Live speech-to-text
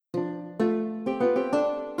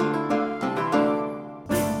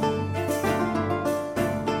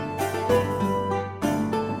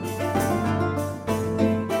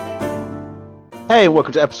Hey,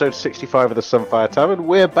 welcome to episode 65 of the Sunfire Tavern.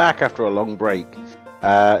 We're back after a long break.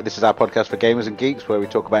 This is our podcast for gamers and geeks where we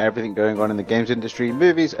talk about everything going on in the games industry,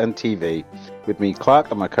 movies and TV. With me,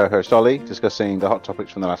 Clark, and my co-host Ollie, discussing the hot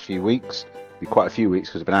topics from the last few weeks. Be quite a few weeks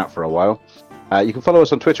because it's been out for a while. You can follow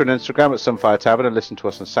us on Twitter and Instagram at Sunfire Tavern and listen to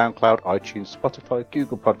us on SoundCloud, iTunes, Spotify,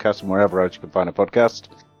 Google Podcasts and wherever else you can find a podcast.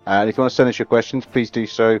 And if you want to send us your questions, please do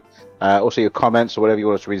so. Also your comments or whatever you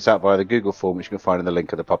want us to read us out via the Google form, which you can find in the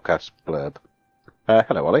link of the podcast blurb.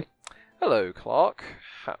 Hello, Ollie. Hello, Clark.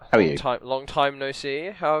 How are you? Long time no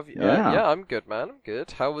see. How have you? Yeah. I'm good, man. I'm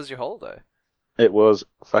good. How was your holiday? It was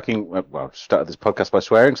fucking well. Started this podcast by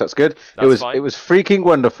swearing, so that's good. That's fine. It was freaking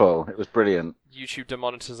wonderful. It was brilliant. YouTube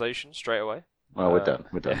demonetization straight away. Well, we're done.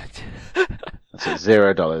 We're done. That's it.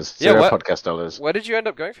 $0. Podcast dollars. Where did you end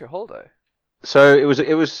up going for your holiday? So it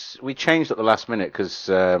was. We changed at the last minute because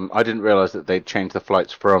I didn't realize that they'd changed the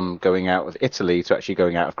flights from going out of Italy to actually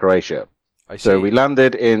going out of Croatia. I see. So we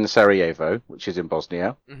landed in Sarajevo, which is in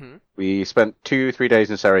Bosnia. Mm-hmm. We spent 2-3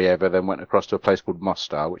 days in Sarajevo, then went across to a place called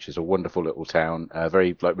Mostar, which is a wonderful little town, a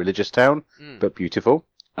very religious town, but beautiful.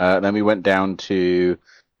 Then we went down to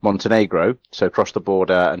Montenegro, so across the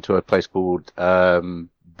border, and to a place called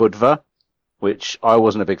Budva, which I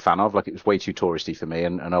wasn't a big fan of. Like, it was way too touristy for me,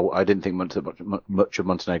 and I didn't think much of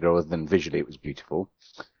Montenegro other than visually it was beautiful.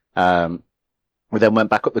 We then went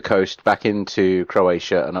back up the coast, back into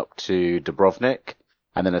Croatia and up to Dubrovnik,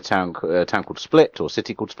 and then a town called Split, or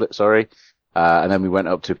city called Split, sorry. And then we went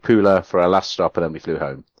up to Pula for our last stop, and then we flew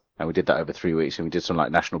home. And we did that over 3 weeks, and we did some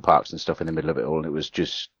like national parks and stuff in the middle of it all, and it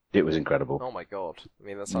was incredible. Oh my god! I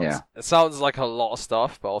mean, it sounds like a lot of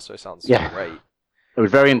stuff, but also sounds great. It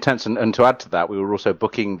was very intense, and to add to that, we were also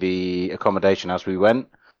booking the accommodation as we went.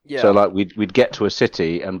 Yeah. So like we'd get to a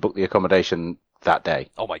city and book the accommodation that day.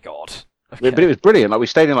 Oh my god! Okay. But it was brilliant. Like, we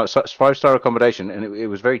stayed in like 5-star accommodation, and it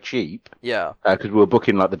was very cheap. Yeah. Because we were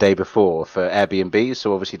booking like the day before for Airbnbs,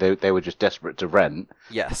 so obviously they were just desperate to rent.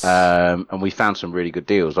 Yes. And we found some really good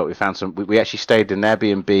deals. Like, we actually stayed in an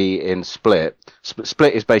Airbnb in Split.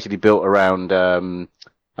 Split is basically built around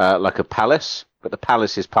like a palace, but the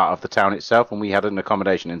palace is part of the town itself, and we had an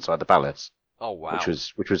accommodation inside the palace. Oh wow.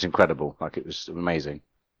 Which was incredible. Like, it was amazing.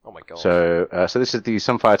 Oh my god. So this is the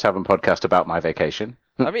Sunfire Tavern podcast about my vacation.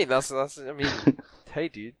 I mean, hey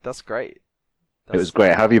dude, that's great. It was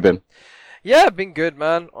great. How have you been? Yeah, been good,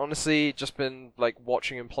 man. Honestly, just been like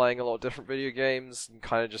watching and playing a lot of different video games and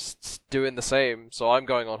kind of just doing the same. So I'm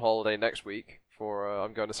going on holiday next week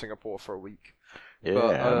I'm going to Singapore for a week. Yeah,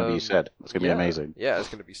 I remember you said it's gonna be amazing. Yeah, it's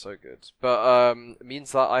gonna be so good. But it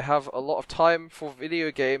means that I have a lot of time for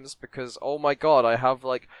video games because oh my god, I have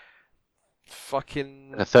like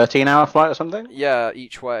fucking a 13-hour flight or something? Yeah,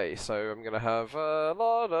 each way. So I'm gonna have a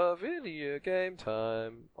lot of video game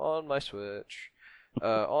time on my Switch,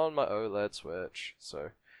 on my OLED Switch. So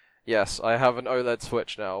yes, I have an OLED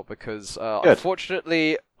Switch now because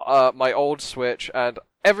unfortunately my old Switch and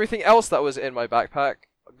everything else that was in my backpack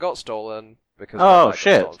got stolen because my bag got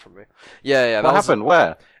stolen from me. Yeah. What happened?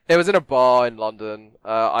 Where? It was in a bar in London.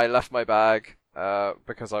 I left my bag.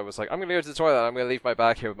 Because I was like, I'm gonna go to the toilet and I'm gonna leave my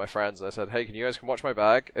bag here with my friends. And I said, hey, can you guys come watch my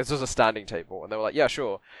bag? It's just a standing table. And they were like, yeah,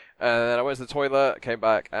 sure. And then I went to the toilet, came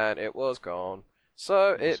back, and it was gone.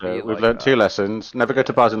 So we've learned 2 lessons. Never go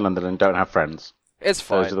to bars in London and don't have friends. It's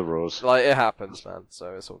fine. Those are the rules. Like, it happens, man.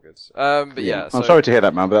 So it's all good. But yeah. I'm sorry to hear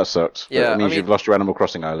that, man, but that sucks. Yeah, that means you've lost your Animal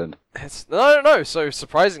Crossing island. No. So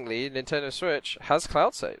surprisingly, Nintendo Switch has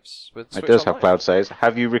cloud saves. With Switch it does Online. have cloud saves.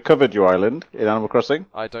 Have you recovered your island in Animal Crossing?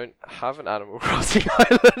 I don't have an Animal Crossing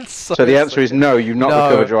island. So the answer is no. You've not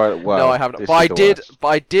recovered your island. Well, no, I haven't. But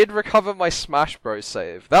I did recover my Smash Bros.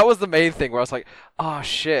 Save. That was the main thing where I was like, oh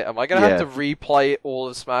shit, am I gonna have to replay all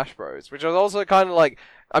of Smash Bros? Which was also kind of like.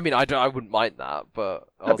 I mean, I wouldn't mind that, but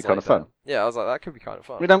that'd be kind of fun. Yeah, I was like, that could be kind of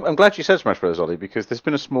fun. I mean, I'm glad you said Smash Bros, Ollie, because there's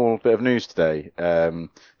been a small bit of news today.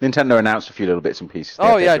 Nintendo announced a few little bits and pieces.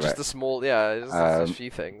 Oh yeah, just a few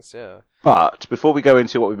things, yeah. But before we go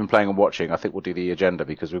into what we've been playing and watching, I think we'll do the agenda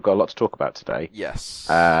because we've got a lot to talk about today. Yes.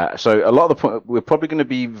 So a lot of we're probably going to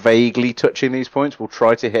be vaguely touching these points. We'll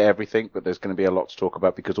try to hit everything, but there's going to be a lot to talk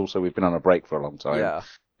about because also we've been on a break for a long time.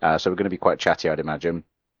 Yeah. So we're going to be quite chatty, I'd imagine.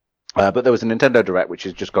 But there was a Nintendo Direct which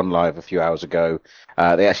has just gone live a few hours ago.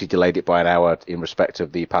 They actually delayed it by an hour in respect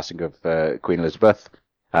of the passing of Queen Elizabeth.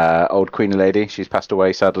 Old Queen lady, she's passed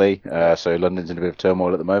away sadly. So London's in a bit of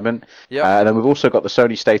turmoil at the moment. Yeah. And then we've also got the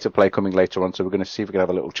Sony State of Play coming later on, so we're going to see if we can have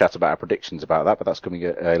a little chat about our predictions about that. But that's coming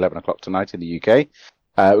at 11 o'clock tonight in the UK.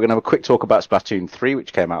 We're going to have a quick talk about Splatoon 3,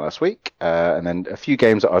 which came out last week, and then a few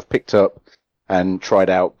games that I've picked up and tried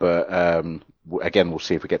out, but again, we'll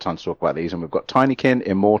see if we get time to talk about these. And we've got Tinykin,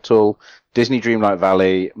 Immortal, Disney Dreamlight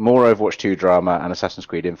Valley, more Overwatch 2 drama, and Assassin's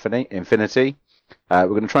Creed Infinity. We're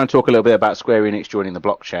going to try and talk a little bit about Square Enix joining the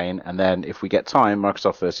blockchain, and then if we get time,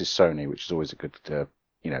 Microsoft versus Sony, which is always a good, good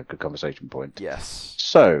conversation point. Yes.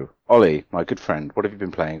 So, Ollie, my good friend, what have you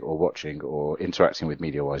been playing or watching or interacting with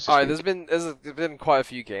media-wise this Alright, week? there's been quite a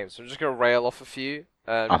few games. So I'm just gonna rail off a few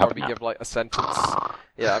and I'll have a probably nap. give like a sentence.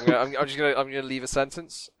 Yeah, I'm gonna leave a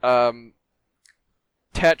sentence.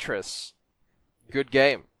 Tetris, good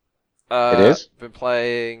game. It is? Been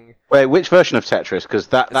playing. Wait, which version of Tetris? Because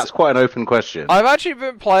that's quite an open question. I've actually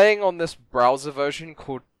been playing on this browser version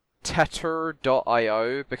called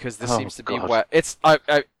Tether.io because this Oh, seems to be God. where it's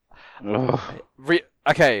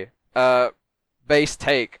okay. Base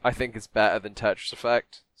take I think is better than Tetris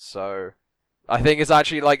Effect, so I think it's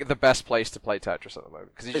actually like the best place to play Tetris at the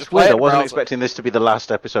moment because you It's just play weird. it I in a wasn't browser. expecting this to be the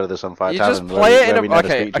last episode of the Sunfire You Tavern. just play it in where we a never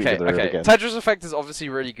okay, speak to each okay, other ever okay. again. Tetris Effect is obviously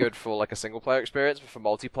really good for like a single player experience, but for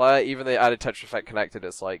multiplayer, even they added Tetris Effect Connected,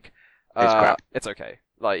 it's like It's crap. It's okay.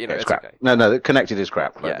 Like it's crap. okay. No, the Connected is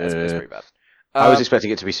crap. Like, Yeah, it's pretty bad. I was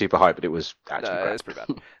expecting it to be super hype, but it was actually No, crap. it's pretty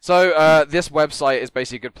bad. So this website is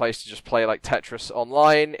basically a good place to just play like Tetris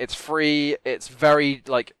online. It's free. It's very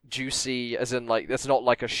like juicy, as in like it's not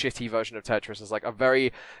like a shitty version of Tetris. It's like a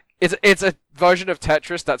very, it's a version of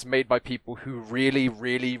Tetris that's made by people who really,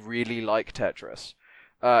 really, really like Tetris.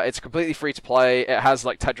 It's completely free to play. It has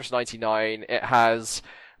like Tetris 99. It has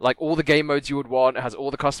like all the game modes you would want. It has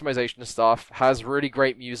all the customization stuff. Has really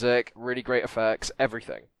great music, really great effects,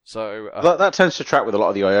 everything. So That tends to track with a lot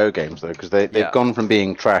of the IO games though, because they've Yeah. gone from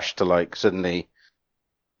being trash to like suddenly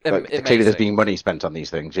clearly there's amazing. being money spent on these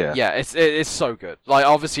things. Yeah. Yeah, it's so good. Like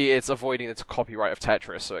obviously it's avoiding the copyright of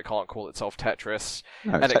Tetris, so it can't call itself Tetris,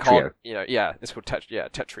 No, and it's it Tetrio. can't, yeah, it's called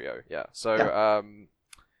Tetrio, yeah. So Yeah.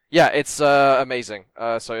 yeah, it's amazing.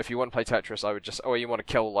 So if you want to play Tetris, I would just, or you want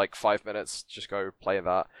to kill like 5 minutes, just go play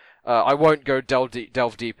that. I won't go delve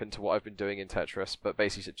deep into what I've been doing in Tetris, but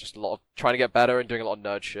basically it's just a lot of trying to get better and doing a lot of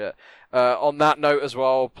nerd shit. On that note as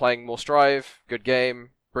well, playing more Strive, good game.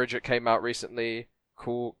 Bridget came out recently,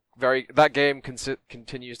 cool. That game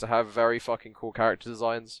continues to have very fucking cool character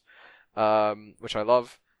designs, which I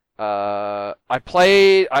love.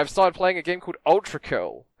 I've started playing a game called Ultra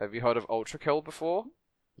Kill. Have you heard of Ultra Kill before?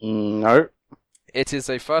 No. It is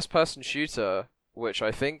a first-person shooter, which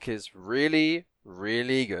I think is really,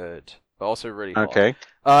 really good, but also really hard. Okay.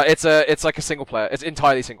 It's like a single player. It's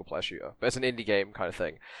entirely single player shooter, but it's an indie game kind of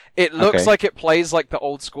thing. It looks Okay. like it plays like the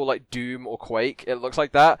old school like Doom or Quake. It looks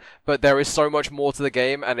like that, but there is so much more to the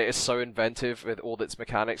game, and it is so inventive with all its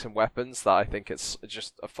mechanics and weapons that I think it's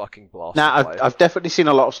just a fucking blast. Now to play. I've definitely seen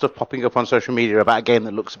a lot of stuff popping up on social media about a game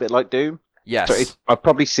that looks a bit like Doom. yes, So I've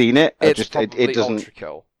probably seen it. it's probably it doesn't. Ultra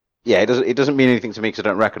Kill. Yeah, it doesn't mean anything to me because I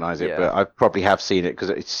don't recognize it. Yeah. But I probably have seen it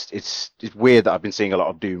because it's weird that I've been seeing a lot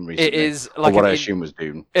of Doom recently. It is or like what an I assume was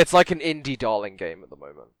Doom. It's like an indie darling game at the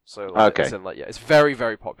moment. So like, Okay. it's in, like, yeah, it's very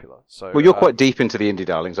very popular. So Well, you're quite deep into the indie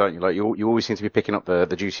darlings, aren't you? Like you always seem to be picking up the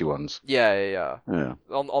juicy ones. yeah. Yeah.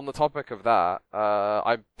 On the topic of that,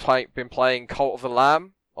 I've been playing Cult of the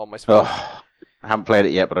Lamb on my Switch. Oh, I haven't played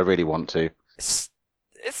it yet, but I really want to. It's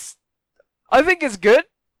I think it's good.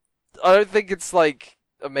 I don't think it's like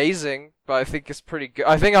amazing, but I think it's pretty good.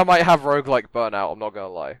 I think I might have roguelike burnout, I'm not gonna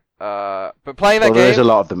lie. But playing that Well, there's a game,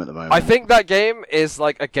 lot of them at the moment. I think that game is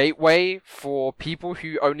like a gateway for people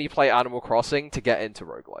who only play Animal Crossing to get into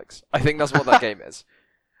roguelikes. I think that's what that game is.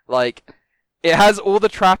 Like, it has all the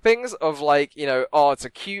trappings of like, it's a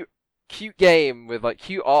cute game with like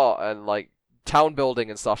cute art and like town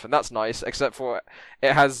building and stuff, and that's nice, except for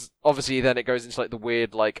it has, obviously then it goes into like the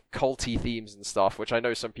weird like culty themes and stuff, which I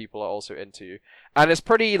know some people are also into. And it's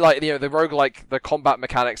pretty like, the roguelike, the combat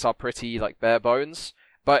mechanics are pretty like bare bones,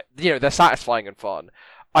 but they're satisfying and fun.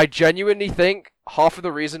 I genuinely think half of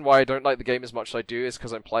the reason why I don't like the game as much as I do is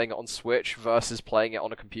because I'm playing it on Switch versus playing it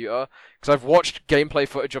on a computer. Because I've watched gameplay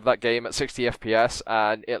footage of that game at 60 FPS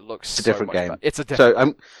and it looks It's a so different much game. better. It's a different.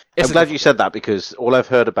 So I'm glad you said that because all I've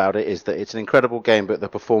heard about it is that it's an incredible game, but the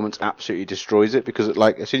performance absolutely destroys it because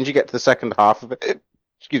like as soon as you get to the second half of it,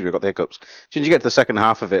 excuse me, I got the hiccups. As soon as you get to the second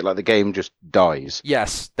half of it, like the game just dies.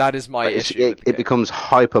 Yes, that is my Like, issue. with the it game. becomes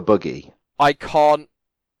hyper buggy. I can't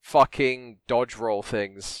fucking dodge roll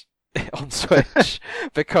things on Switch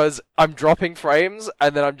because I'm dropping frames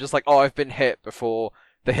and then I'm just like, oh, I've been hit before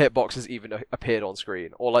the hitbox has even appeared on screen,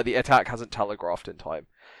 or like the attack hasn't telegraphed in time.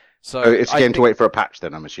 So Oh, it's a I game to think, wait for a patch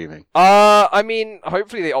then, I'm assuming. I mean,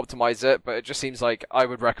 hopefully they optimize it, but it just seems like I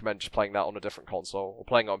would recommend just playing that on a different console or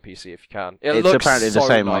playing it on PC if you can. It It's looks apparently the so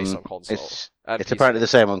same nice on on console and it's PC. apparently the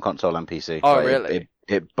same on console and PC. Oh, Like, really?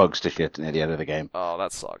 it bugs to shit near the end of the game. Oh,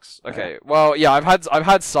 that sucks. Okay, well, yeah, I've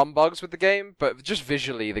had some bugs with the game, but just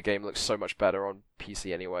visually the game looks so much better on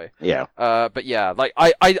PC anyway. Yeah. But yeah, like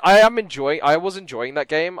I was enjoying that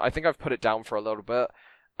game. I think I've put it down for a little bit.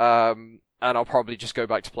 And I'll probably just go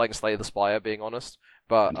back to playing Slay the Spire, being honest.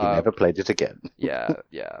 But And he never played it again. yeah,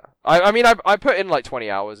 yeah. I mean, I put in like 20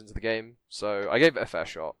 hours into the game, so I gave it a fair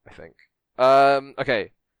shot, I think.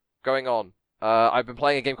 Okay, going on. I've been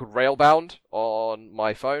playing a game called Railbound on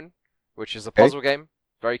my phone, which is a puzzle game.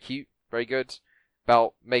 Very cute, very good.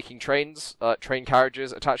 About making trains, train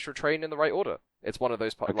carriages attached to a train in the right order. It's one of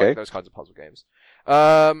those like those kinds of puzzle games.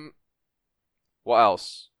 What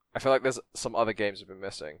else? I feel like there's some other games I've been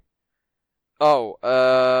missing. Oh,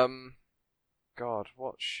 God,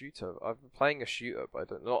 what shooter? I've been playing a shooter, but I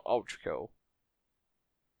don't not Ultra Kill.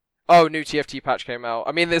 Oh, new TFT patch came out.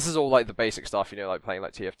 I mean, this is all like the basic stuff, like playing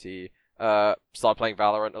like TFT. Start playing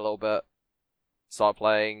Valorant a little bit. Start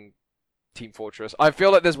playing Team Fortress. I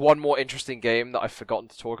feel like there's one more interesting game that I've forgotten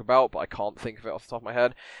to talk about, but I can't think of it off the top of my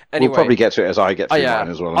head. Anyway, We'll probably get to it as I get through yeah. mine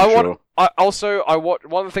as well, I'm sure.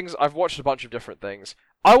 One of the things I've watched a bunch of different things.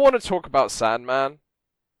 I want to talk about Sandman.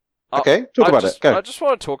 Okay, talk about it. Go. I just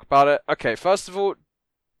want to talk about it. Okay, first of all,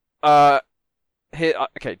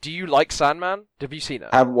 okay, do you like Sandman? Have you seen it?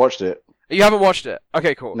 I haven't watched it. You haven't watched it.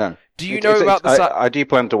 Okay, cool. No. Do you know about the? I do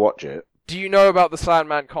plan to watch it. Do you know about the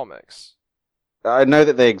Sandman comics? I know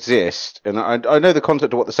that they exist, and I know the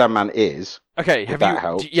concept of what the Sandman is. Okay, If that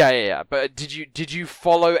helps. Yeah. But did you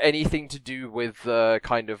follow anything to do with the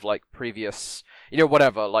kind of like previous,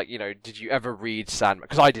 whatever? Like, did you ever read Sandman?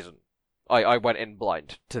 Because I didn't. I went in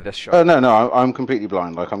blind to this show. Oh no, I'm completely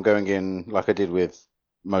blind. Like I'm going in like I did with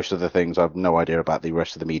most of the things. I've no idea about the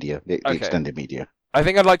rest of the media, the extended media. I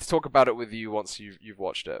think I'd like to talk about it with you once you've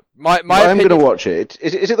watched it. I'm going to watch it.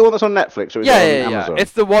 Is it the one that's on Netflix or is it on Amazon?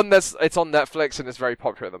 It's the one it's on Netflix and it's very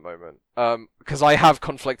popular at the moment. Because I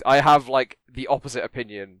have like the opposite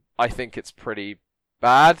opinion. I think it's pretty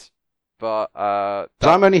bad, but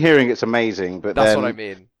I'm only hearing it's amazing. But that's then what I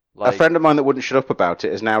mean. A friend of mine that wouldn't shut up about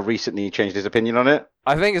it has now recently changed his opinion on it.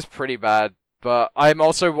 I think it's pretty bad. But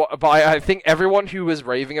I think everyone who is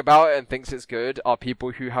raving about it and thinks it's good are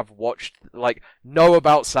people who have watched, like, know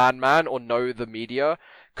about Sandman or know the media,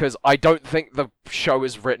 because I don't think the show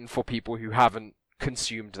is written for people who haven't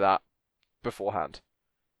consumed that beforehand.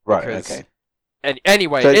 Right. Okay. And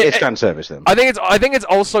anyway, so it's fan service then. I think it's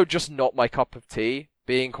also just not my cup of tea.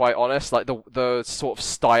 Being quite honest, like the sort of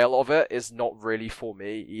style of it is not really for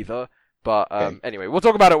me either. But anyway, we'll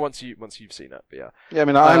talk about it once you've seen it. But yeah. Yeah, I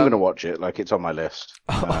mean, I'm going to watch it. Like, it's on my list.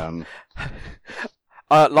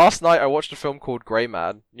 Last night I watched a film called Grey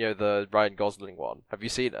Man. The Ryan Gosling one. Have you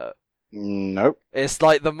seen it? Nope. It's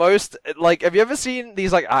like the most like. Have you ever seen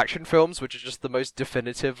these like action films, which are just the most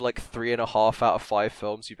definitive like 3.5 out of 5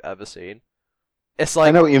 films you've ever seen? It's like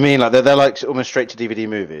I know what you mean. Like they're like almost straight to DVD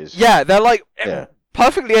movies. Yeah, they're like. Yeah.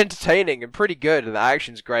 Perfectly entertaining and pretty good, and the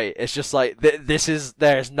action's great. It's just like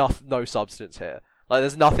there's no substance here. Like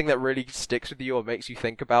there's nothing that really sticks with you or makes you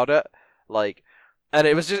think about it. Like, and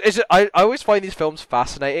I always find these films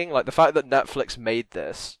fascinating. Like the fact that Netflix made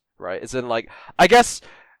this, right? Is in like I guess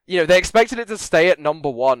they expected it to stay at number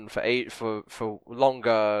 1 for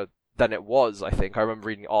longer than it was. I think I remember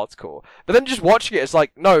reading an article, but then just watching it, it's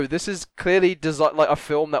like no, this is clearly designed like a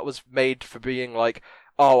film that was made for being like.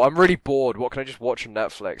 Oh, I'm really bored. What can I just watch on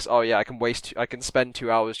Netflix? Oh yeah, I can spend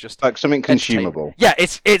 2 hours just like something consumable. Yeah,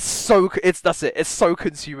 it's so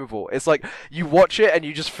consumable. It's like you watch it and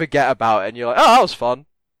you just forget about it, and you're like, oh, that was fun.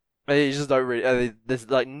 And you just don't really.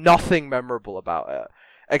 There's like nothing memorable about it,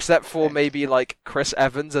 except for maybe like Chris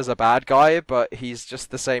Evans as a bad guy, but he's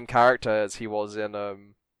just the same character as he was in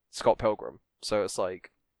Scott Pilgrim. So it's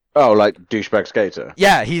like. Oh, like douchebag skater.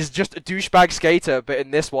 Yeah, he's just a douchebag skater, but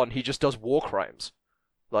in this one he just does war crimes.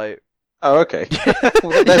 Like, oh, okay.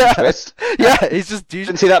 Well, there's a twist. Yeah, he's just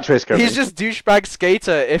didn't see that twist coming. He's just douchebag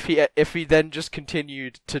skater if he then just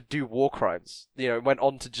continued to do war crimes. Went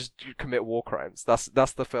on to just commit war crimes. That's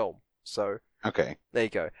the film. So okay, there you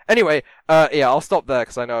go. Anyway, yeah, I'll stop there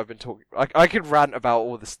because I know I've been talking. I could rant about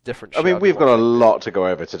all this different. I mean, we've got a lot to go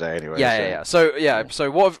over today, anyway. Yeah. So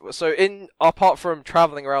apart from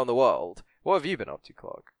traveling around the world, what have you been up to,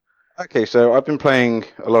 Clark? Okay, so I've been playing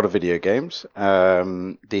a lot of video games.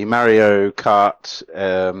 The Mario Kart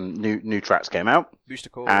new tracks came out. Booster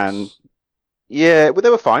calls. And yeah, well, they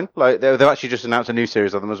were fine. Like they've actually just announced a new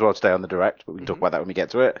series of them as well today on the Direct, but we can talk about that when we get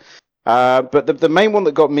to it. But the main one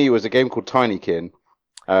that got me was a game called Tinykin,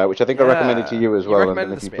 which I think I recommended to Yeah, you as you well. I don't know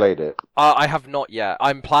recommended if this you to me. played it. I have not yet.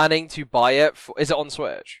 I'm planning to buy it. Is it on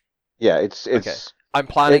Switch? Yeah, Okay. I'm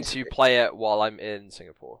planning it's to play it while I'm in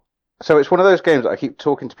Singapore. so it's one of those games that I keep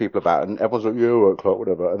talking to people about, and everyone's like, "Yeah, work clock,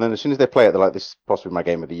 whatever." And then as soon as they play it, they're like, "This is possibly my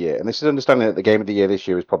game of the year." And this is understanding that the game of the year this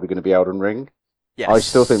year is probably going to be Elden Ring. I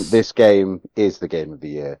still think Yes. this game is the game of the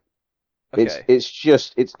year. Okay.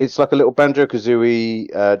 It's like a little Banjo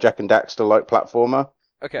Kazooie, Jack and Daxter like platformer,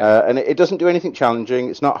 Okay. and it doesn't do anything challenging.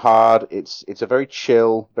 It's not hard. It's a very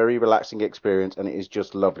chill, very relaxing experience, and it is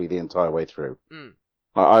just lovely the entire way through. Mm.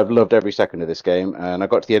 I've loved every second of this game, and I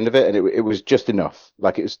got to the end of it, and it was just enough.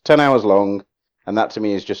 Like it was 10 hours long, and that to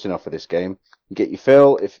me is just enough for this game. You get your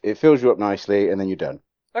fill, it fills you up nicely, and then you're done.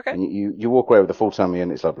 Okay. And you walk away with a full tummy,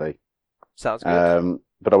 and it's lovely. Sounds good.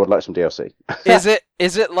 But I would like some DLC.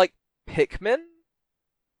 Is it like Pikmin?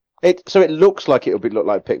 So it looks like look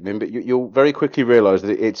like Pikmin, but you'll very quickly realise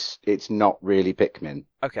that it's not really Pikmin.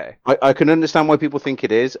 Okay. I can understand why people think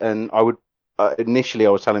it is, and I would initially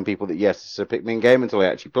I was telling people that yes, it's a Pikmin game until I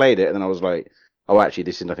actually played it, and then I was like, oh, actually,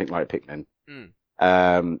 this is nothing like Pikmin.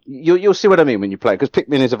 You'll see what I mean when you play it, because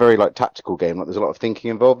Pikmin is a very like tactical game. Like there's a lot of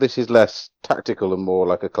thinking involved. This is less tactical and more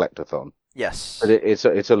like a collectathon. Yes. But it's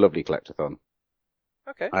a lovely collectathon.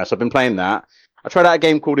 Okay. So I've been playing that. I tried out a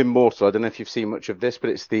game called Immortal. I don't know if you've seen much of this, but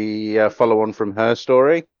it's the follow-on from Her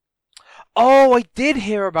Story. Oh, I did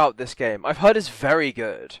hear about this game. I've heard it's very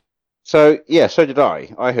good. So yeah, so did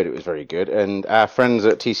I. I heard it was very good, and our friends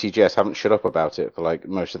at TCGS haven't shut up about it for like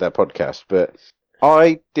most of their podcasts. But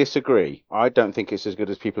I disagree. I don't think it's as good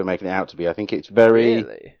as people are making it out to be. I think it's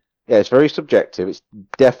Really? yeah, it's very subjective. It's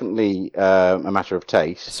definitely a matter of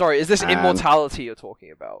taste. Sorry, is this Immortality you're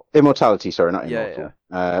talking about? Immortality, sorry, not Yeah,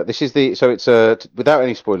 Immortal. This is it's without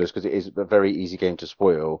any spoilers because it is a very easy game to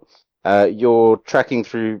spoil. You're tracking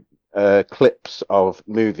through clips of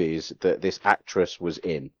movies that this actress was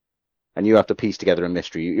in, and you have to piece together a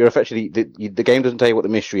mystery. You're effectively the game doesn't tell you what the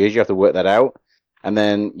mystery is. You have to work that out, and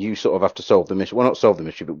then you sort of have to solve the mystery. Well, not solve the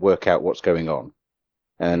mystery, but work out what's going on.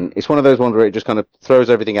 And it's one of those ones where it just kind of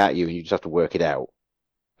throws everything at you, and you just have to work it out.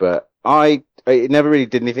 But it never really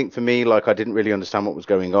did anything for me. Like I didn't really understand what was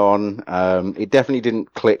going on. It definitely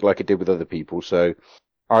didn't click like it did with other people. So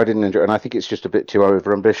I didn't enjoy it, and I think it's just a bit too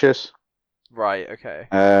overambitious. Right. Okay.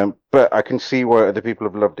 But I can see why other people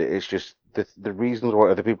have loved it. It's just the reasons why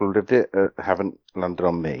other people have loved it haven't landed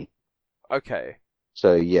on me. Okay.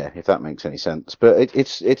 So yeah, if that makes any sense. But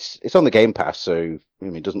it's on the Game Pass, so I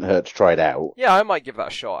mean, it doesn't hurt to try it out. Yeah, I might give that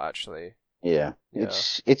a shot actually. Yeah,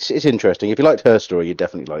 it's interesting. If you liked Her Story, you'd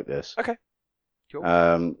definitely like this. Okay. Cool.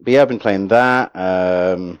 But yeah, I've been playing that.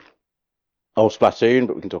 Old Splatoon,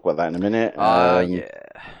 but we can talk about that in a minute.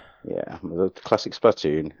 Yeah. Yeah, the classic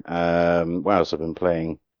Splatoon. What else I've been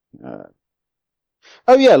playing?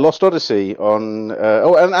 Oh yeah, Lost Odyssey on.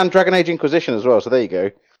 And Dragon Age Inquisition as well. So there you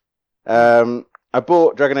go. I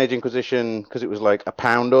bought Dragon Age Inquisition because it was like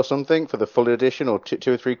 £1 or something for the full edition, or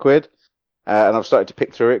two or £3. And I've started to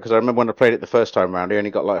pick through it because I remember when I played it the first time around, I only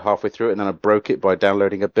got like halfway through it, and then I broke it by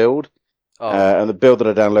downloading a build. Oh. And the build that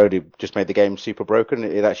I downloaded just made the game super broken.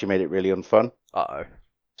 It actually made it really unfun. Uh-oh.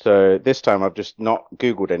 So this time I've just not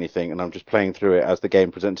Googled anything, and I'm just playing through it as the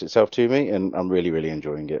game presents itself to me, and I'm really, really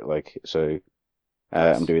enjoying it.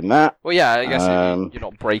 I'm doing that. Well, yeah, I guess you're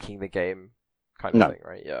not breaking the game kind of thing,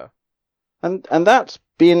 right? Yeah. And that's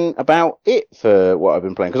been about it for what I've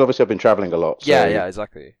been playing, because obviously I've been traveling a lot. So, yeah,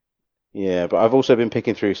 exactly. Yeah, but I've also been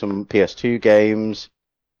picking through some PS2 games,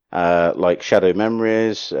 like Shadow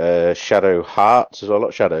Memories, Shadow Hearts, as well, a lot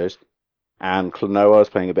of Shadows, and Klonoa. I was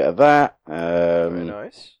playing a bit of that. Very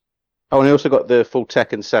nice. Oh, and I also got the full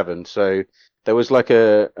Tekken 7, so there was like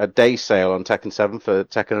a day sale on Tekken 7 for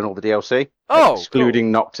Tekken and all the DLC. Oh, excluding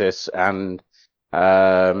cool. Noctis and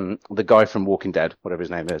the guy from Walking Dead, whatever his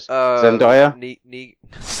name is. Zendaya?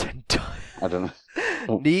 Zendaya? I don't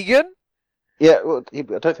know. Negan? Yeah, well, I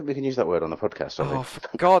don't think we can use that word on the podcast, sorry. Oh, for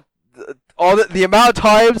God. The amount of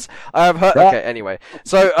times I have heard... Okay, anyway.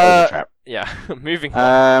 So, yeah, moving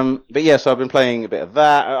on. But yeah, so I've been playing a bit of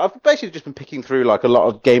that. I've basically just been picking through like a lot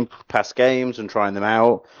of Game Pass games and trying them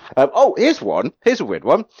out. Here's one. Here's a weird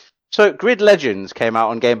one. So Grid Legends came out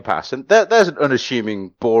on Game Pass, and there's an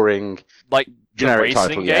unassuming, boring, like generic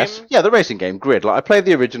title. Game? Yes, yeah, the racing game Grid. Like I played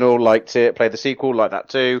the original, liked it. Played the sequel, like that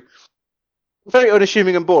too. Very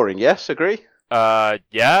unassuming and boring. Yes, agree. Yeah.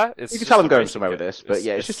 You can tell I'm going somewhere with this, but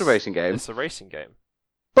yeah, it's just a racing game. It's a racing game.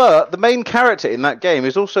 But the main character in that game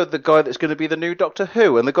is also the guy that's going to be the new Doctor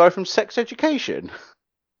Who and the guy from Sex Education.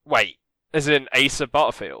 Wait, as in Asa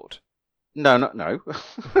Butterfield? No.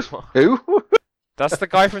 Who? That's the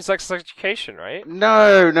guy from Sex Education, right?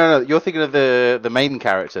 No. You're thinking of the main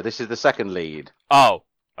character. This is the second lead. Oh,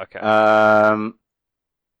 okay. I'm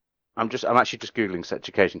actually just googling Sex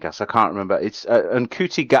Education cast. I can't remember. It's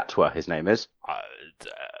Nkuti Gatwa. His name is.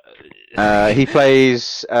 He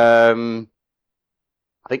plays. I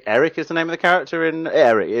think Eric is the name of the character in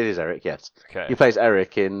Eric. It is Eric. Yes. Okay. He plays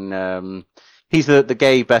Eric in. He's the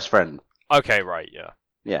gay best friend. Okay, right, yeah.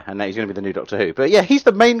 Yeah, and now he's going to be the new Doctor Who. But yeah, he's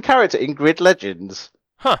the main character in Grid Legends.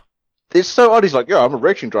 Huh. It's so odd. He's like, yeah, I'm a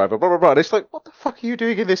racing driver, blah, blah, blah. And it's like, what the fuck are you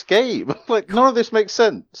doing in this game? Like, none of this makes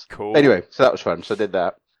sense. Cool. Anyway, so that was fun. So I did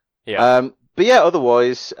that. Yeah. But yeah,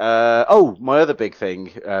 otherwise, my other big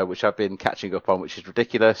thing, which I've been catching up on, which is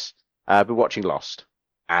ridiculous, I've been watching Lost.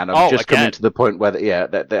 And I've just coming to the point where,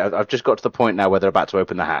 I've just got to the point now where they're about to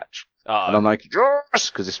open the hatch. And I'm like,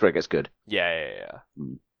 yes, because this is where it gets good. Yeah.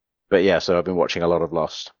 But yeah, so I've been watching a lot of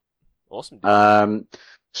Lost. Awesome.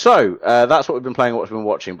 So that's what we've been playing, what we've been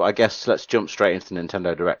watching. But I guess let's jump straight into the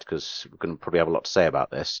Nintendo Direct because we're going to probably have a lot to say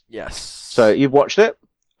about this. Yes. So you've watched it?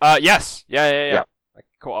 Yes. Yeah.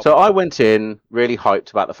 So I went in really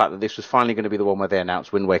hyped about the fact that this was finally going to be the one where they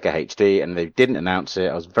announced Wind Waker HD, and they didn't announce it.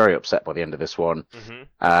 I was very upset by the end of this one.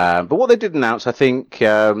 Mm-hmm. But what they did announce, I think,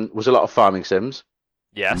 was a lot of farming sims.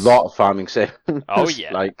 Yes. A lot of farming sims. Oh,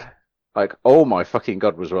 yeah. like, oh my fucking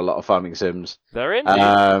god, was there a lot of farming sims. They're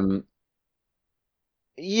in.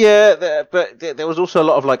 Yeah, but there was also a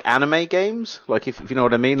lot of like anime games. Like if you know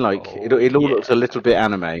what I mean. Like it all looks a little bit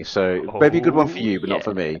anime. So maybe a good one for you, but not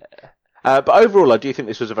for me. But overall, I do think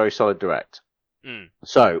this was a very solid Direct.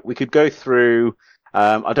 So we could go through.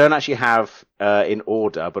 I don't actually have in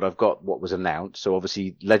order, but I've got what was announced. So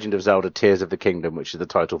obviously, Legend of Zelda: Tears of the Kingdom, which is the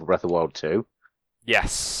title for Breath of the Wild 2.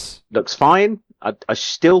 Yes. Looks fine. I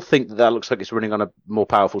still think that looks like it's running on a more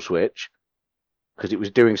powerful Switch. Because it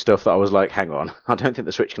was doing stuff that I was like, hang on, I don't think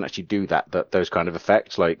the Switch can actually do those kind of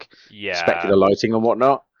effects, like specular lighting and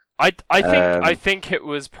whatnot. I think it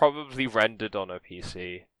was probably rendered on a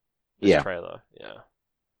PC. This trailer,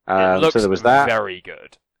 yeah. It looks so there was that. Very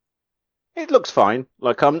good. It looks fine.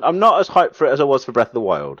 Like I'm not as hyped for it as I was for Breath of the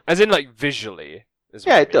Wild. As in, like visually.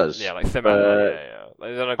 It does. Yeah, like thematically.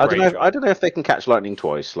 Yeah. I don't know if they can catch lightning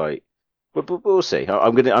twice. Like. But we'll see.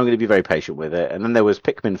 I'm gonna be very patient with it. And then there was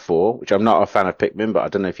Pikmin 4, which I'm not a fan of Pikmin, but I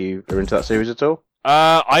don't know if you are into that series at all.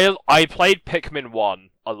 I played Pikmin 1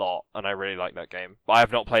 a lot, and I really like that game. But I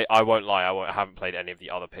have not played. I won't lie. I haven't played any of the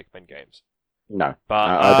other Pikmin games. No, but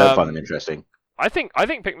I don't find them interesting. I think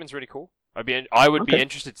Pikmin's really cool. I would be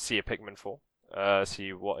interested to see a Pikmin 4.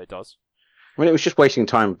 See what it does. I mean, it was just wasting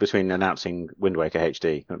time between announcing Wind Waker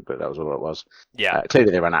HD, but that was all it was. Yeah.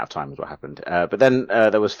 Clearly, they ran out of time, is what happened. But then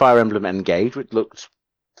there was Fire Emblem Engage, which looked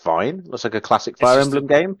fine. Looks like a classic Fire Emblem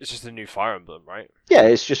game. It's just a new Fire Emblem, right? Yeah,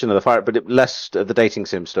 it's just another Fire, but less the dating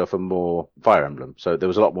sim stuff and more Fire Emblem. So there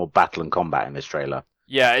was a lot more battle and combat in this trailer.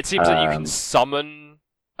 Yeah, it seems that you can summon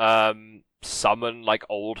like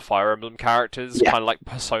old Fire Emblem characters, kind of like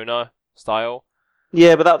Persona style.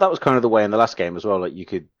 Yeah, but that was kind of the way in the last game as well. Like you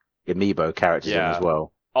could amiibo characters in as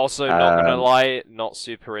well. Also, not gonna lie, not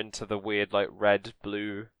super into the weird like red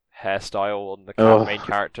blue hairstyle on the main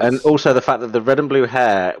characters. And also the fact that the red and blue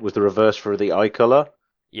hair was the reverse for the eye color.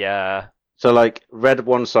 Yeah. So like red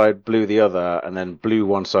one side, blue the other, and then blue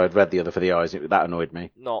one side, red the other for the eyes. That annoyed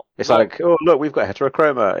me. Like, oh look, we've got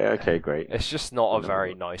heterochroma. Yeah, okay, great. It's just not a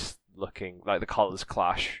very nice looking. Like the colors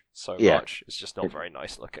clash so much. It's just not very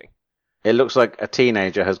nice looking. It looks like a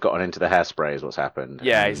teenager has gotten into the hairspray is what's happened.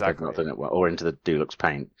 Yeah, exactly. Not done it well, or into the Dulux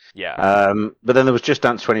paint. Yeah. But then there was Just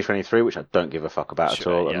Dance 2023, which I don't give a fuck about at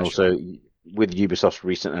all. And also with Ubisoft's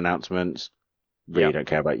recent announcements, really don't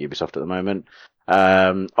care about Ubisoft at the moment.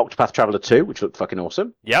 Octopath Traveler 2, which looked fucking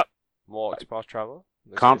awesome. Yep. More Octopath Traveler.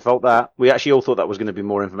 Can't fault that. We actually all thought that was going to be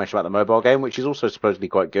more information about the mobile game, which is also supposedly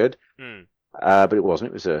quite good. But it wasn't.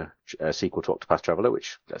 It was a sequel to Octopath Traveler,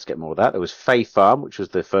 which, let's get more of that. There was Fae Farm, which was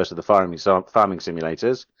the first of the farming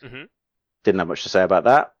simulators. Didn't have much to say about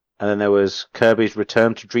that. And then there was Kirby's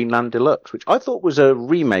Return to Dreamland Deluxe, which I thought was a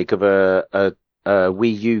remake of a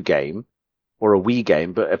Wii U game, or a Wii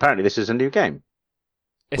game, but apparently this is a new game.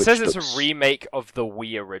 It says it's a remake of the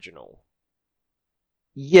Wii original.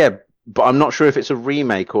 Yeah, but I'm not sure if it's a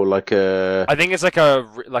remake or like a... I think it's like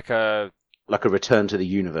a return to the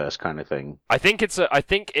universe kind of thing. I think it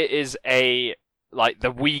is a like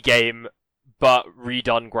the Wii game, but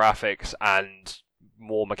redone graphics and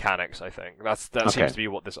more mechanics. I think that seems to be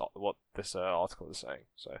what this article is saying.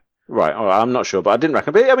 So right, I'm not sure, but I didn't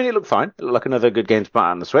reckon. But I mean, it looked fine. It looked like another good game to put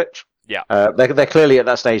on the Switch. Yeah. They're clearly at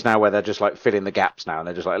that stage now where they're just like filling the gaps now, and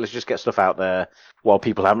they're just like, let's just get stuff out there while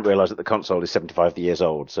people haven't realised that the console is 75 years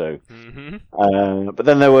old. So, but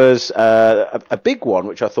then there was a big one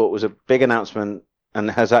which I thought was a big announcement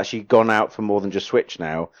and has actually gone out for more than just Switch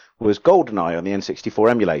now. Was GoldenEye on the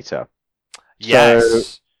N64 emulator.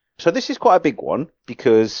 Yes. So this is quite a big one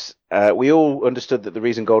because we all understood that the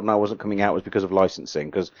reason GoldenEye wasn't coming out was because of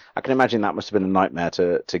licensing. Because I can imagine that must have been a nightmare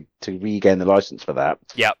to regain the license for that.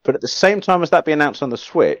 Yeah. But at the same time as that being announced on the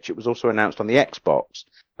Switch, it was also announced on the Xbox,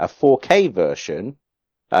 a 4K version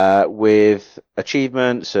with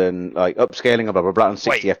achievements and like upscaling and blah blah blah and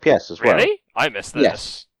 60 FPS as well. Really? I missed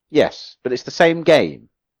this. Yes, but it's the same game.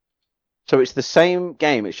 So it's the same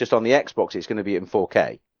game. It's just on the Xbox. It's going to be in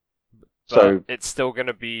 4K. So it's still going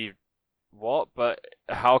to be what? But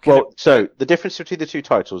how can? Well, so the difference between the two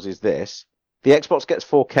titles is this: the Xbox gets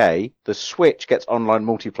 4K, the Switch gets online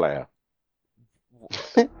multiplayer.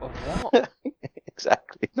 What?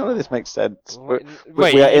 Exactly. None of this makes sense. Wait,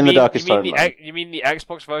 we are in the darkest timeline. You mean the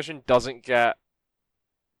Xbox version doesn't get?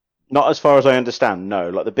 Not as far as I understand. No.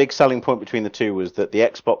 Like the big selling point between the two was that the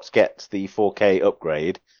Xbox gets the 4K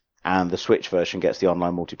upgrade, and the Switch version gets the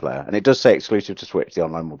online multiplayer. And it does say exclusive to Switch, the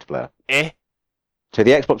online multiplayer. So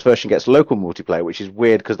the Xbox version gets local multiplayer, which is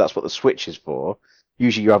weird because that's what the Switch is for.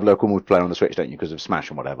 Usually you have local multiplayer on the Switch, don't you, because of Smash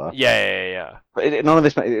and whatever. Yeah. But none of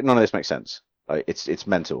this makes sense. Like, it's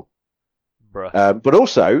mental. Bruh. But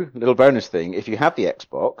also, little bonus thing, if you have the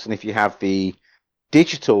Xbox and if you have the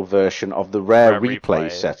digital version of the Rare Replay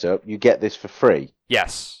setup, you get this for free.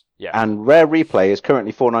 Yes. Yeah. And Rare Replay is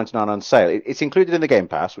currently $4.99 on sale. It's included in the Game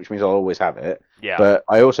Pass, which means I'll always have it. Yeah. But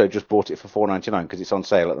I also just bought it for $4.99 because it's on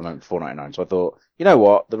sale at the moment for $4.99. So I thought, you know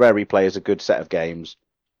what? The Rare Replay is a good set of games.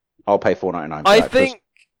 I'll pay $4.99 for that.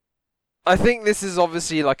 I think this is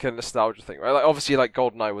obviously like a nostalgia thing, right? Like obviously, like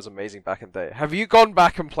GoldenEye was amazing back in the day. Have you gone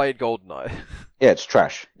back and played GoldenEye? Yeah, it's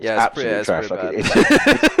trash. It's absolute trash. Like,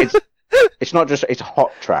 it's not just, it's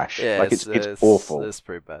hot trash. Yeah, like it's awful. It's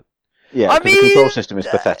pretty bad. Yeah, the control system is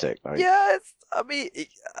pathetic. Like. Yeah, it's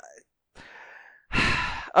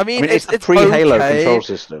the pre-Halo okay. control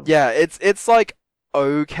system. Yeah, it's like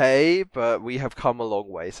okay, but we have come a long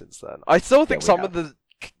way since then. I still think some of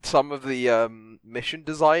the mission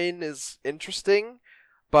design is interesting,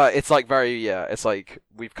 but it's like it's like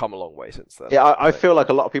we've come a long way since then. Yeah, I feel like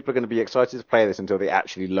a lot of people are going to be excited to play this until they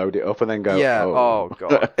actually load it up and then go, yeah, oh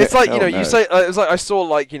god. It's like, you say, it's like I saw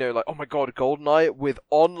like, like, oh my god, GoldenEye with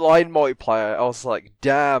online multiplayer. I was like,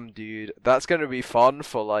 damn, dude, that's going to be fun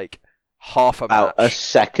for like half a match. A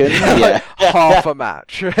second? Yeah. Half a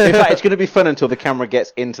match. In fact, it's going to be fun until the camera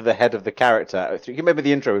gets into the head of the character. You remember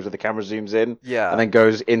the intros where the camera zooms in, yeah, and then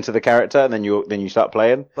goes into the character, and then you start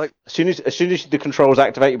playing. Like as soon as the controls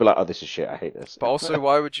activate, you'll be like, oh, this is shit. I hate this. But also,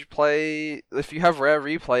 why would you play if you have Rare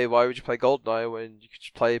Replay? Why would you play GoldenEye when you could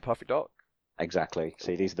just play Perfect Dark? Exactly.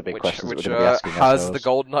 See, these are the big questions which that we're going to be asking has ourselves. the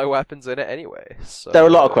GoldenEye weapons in it anyway. So, there are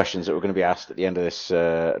a lot of questions that we're going to be asked at the end of this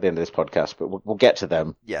podcast, but we'll get to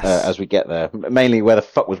them as we get there. Mainly, where the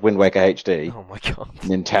fuck was Wind Waker HD? Oh my god,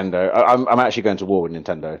 Nintendo! I'm actually going to war with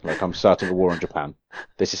Nintendo. Like I'm starting a war on Japan.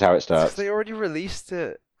 This is how it starts. They already released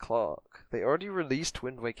it, Clark. They already released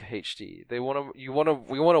Wind Waker HD. We want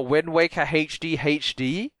a Wind Waker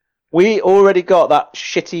HD. We already got that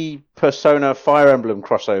shitty Persona Fire Emblem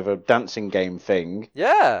crossover dancing game thing.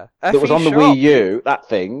 Yeah. That was on the Wii U, that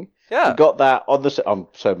thing. Yeah. We got that on the... I'm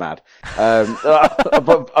so mad.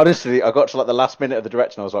 But honestly, I got to like the last minute of the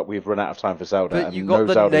direct and I was like, we've run out of time for Zelda. But you got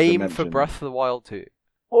the name for Breath of the Wild too.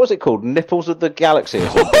 What was it called? Nipples of the Galaxy or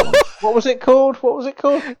something? What was it called?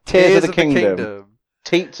 Tears of the Kingdom.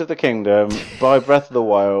 Teats of the Kingdom by Breath of the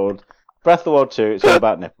Wild. Breath of the Wild 2, it's all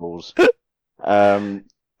about nipples.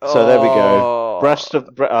 So there we go.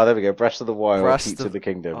 There we go. Breath of the Wild, Teats of the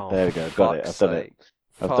Kingdom. There we go. Got it. I've done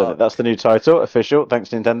it. That's the new title, official. Thanks,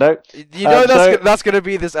 Nintendo. You know that's going to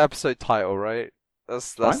be this episode title, right?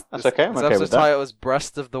 That's okay. I'm okay with that. Episode title is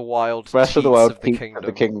Breath of the Wild. Breath of the Wild, Teats of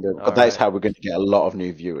the Kingdom. That's how we're going to get a lot of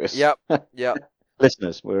new viewers. Yep.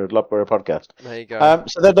 Listeners, we're a podcast. There you go.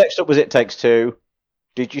 So the next up was It Takes Two.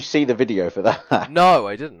 Did you see the video for that? No,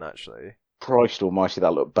 I didn't actually. Christ almighty,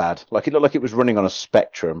 that looked bad. Like it looked like it was running on a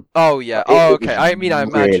Spectrum. Oh yeah. Okay. I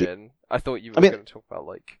imagine. I thought you were going to talk about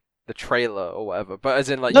like the trailer or whatever, but as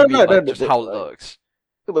in like how it looks.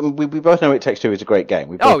 We both know It Takes Two is a great game.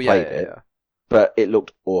 We both played it, but it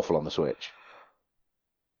looked awful on the Switch.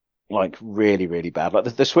 Like really, really bad. Like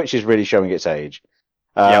the Switch is really showing its age.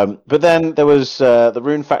 But then there was the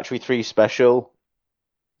Rune Factory 3 special.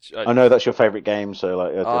 I know that's your favorite game, so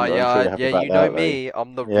like. You know me.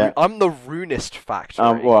 I'm the Runist Factory.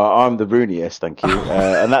 I'm the Runiest, thank you.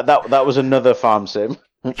 And that was another farm sim.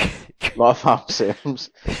 A lot of farm sims.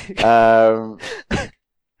 Um,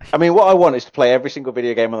 I mean, what I want is to play every single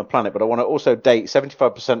video game on the planet, but I want to also date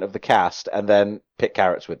 75% of the cast and then pick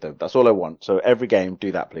carrots with them. That's all I want. So every game,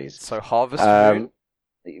 do that, please. So Harvest Moon.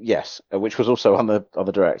 Yes, which was also on the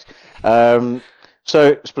direct.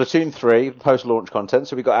 So Splatoon 3 post-launch content.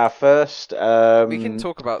 So we got our first. We can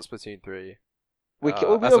talk about Splatoon 3.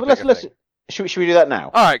 Let's should we do that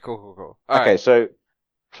now? All right, cool. Okay, so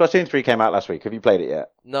Splatoon 3 came out last week. Have you played it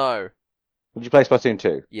yet? No. Did you play Splatoon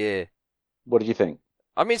 2? Yeah. What did you think?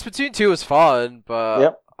 I mean, Splatoon 2 was fun, but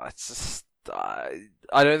Yep. it's just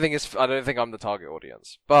I don't think I'm the target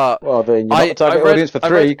audience. But Well, then you're not the target audience for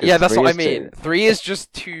 3. Yeah, that's what I mean. 2. 3 is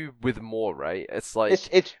just 2 with more, right? It's like it's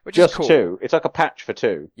which just is cool. 2. It's like a patch for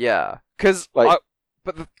 2. Yeah, because Like,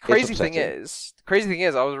 but the crazy thing is,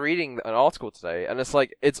 I was reading an article today, and it's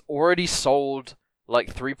like it's already sold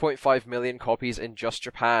like 3.5 million copies in just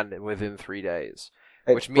Japan within 3 days,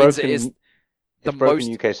 which means it is the most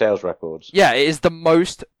UK sales records. Yeah, it is the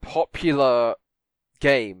most popular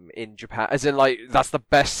game in Japan, as in like that's the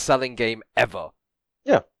best-selling game ever.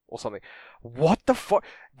 Yeah, or something. What the fuck,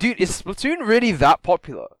 dude? Is Splatoon really that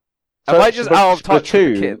popular? Am I just out of touch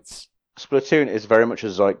with the kids? Splatoon is very much a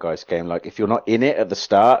zeitgeist game. Like, if you're not in it at the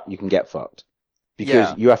start, you can get fucked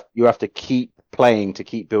because you have to keep playing to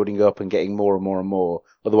keep building up and getting more and more and more.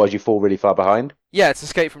 Otherwise, you fall really far behind. Yeah, it's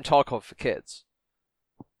Escape from Tarkov for kids.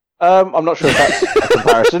 I'm not sure if that's a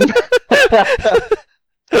comparison.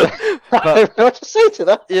 I don't know what to say to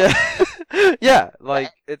that. Yeah, yeah.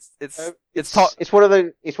 Like it's one of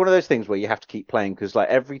those things where you have to keep playing because like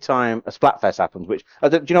every time a Splatfest happens, which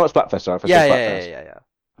do you know what Splatfests are? Yeah.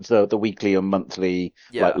 It's the weekly or monthly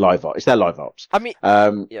like live ops. It's their live ops. I mean,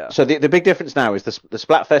 So the big difference now is the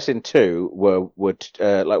Splatfest in 2 were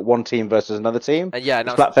like one team versus another team. And yeah,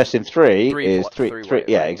 Splatfest in 3 is three.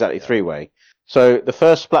 Yeah, exactly, 3-way. So the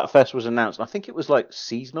first Splatfest was announced. I think it was like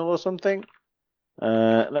seasonal or something.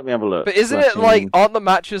 Let me have a look. But isn't it like, aren't the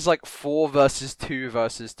matches like 4 versus 2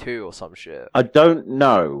 versus 2 or some shit? I don't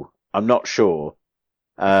know. I'm not sure.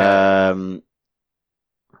 Okay.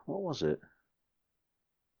 What was it?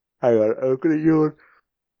 Hang on, I'm gonna yawn.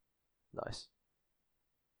 Nice.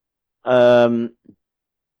 Fans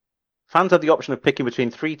had the option of picking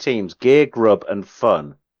between 3 teams: gear, grub, and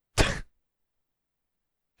fun.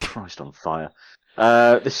 Christ on fire!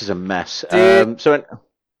 This is a mess. Dude,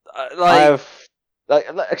 I have.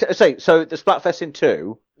 So the Splatfest in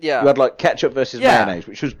 2, you had like ketchup versus mayonnaise,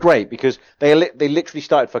 which was great because they literally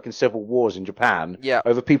started fucking civil wars in Japan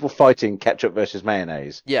over people fighting ketchup versus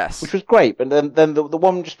mayonnaise. Yes, which was great. But then the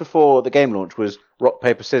one just before the game launch was rock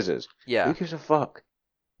paper scissors. Yeah, who gives a fuck?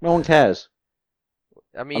 No one cares.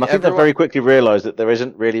 I mean, and I think they very quickly realised that there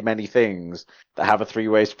isn't really many things that have a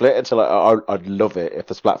 3-way split. Until I'd love it if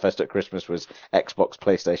the Splatfest at Christmas was Xbox,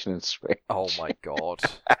 PlayStation, and Switch. Oh my god.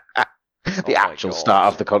 The actual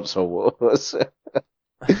start of the console wars.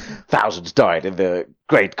 Thousands died in the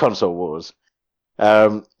great console wars.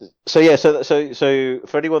 So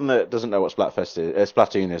for anyone that doesn't know what Splatoon is,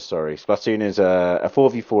 Splatoon is a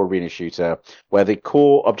 4v4 arena shooter where the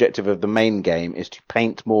core objective of the main game is to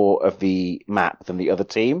paint more of the map than the other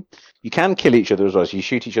team. You can kill each other as well, so you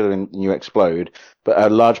shoot each other and you explode, but a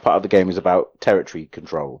large part of the game is about territory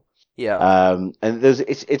control. Yeah. And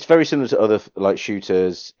it's very similar to other like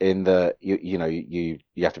shooters in the you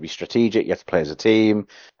have to be strategic, you have to play as a team,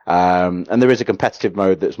 and there is a competitive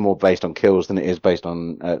mode that's more based on kills than it is based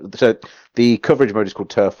on. So the coverage mode is called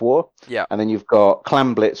Turf War. Yeah. And then you've got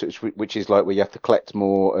Clan Blitz, which is like where you have to collect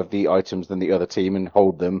more of the items than the other team and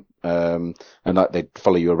hold them, and like they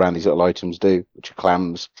follow you around. These little items do, which are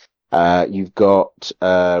clams. You've got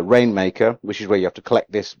Rainmaker, which is where you have to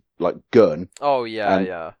collect this like gun. Oh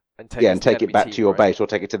yeah. And take it back to your base or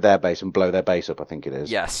take it to their base and blow their base up, I think it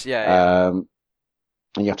is. Yes, yeah. And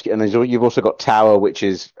you have to get, and you've also got Tower, which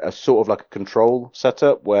is a sort of like a control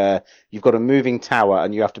setup where you've got a moving tower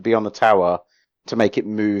and you have to be on the tower to make it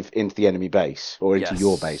move into the enemy base or into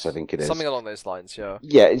your base, I think it is. Something along those lines, yeah.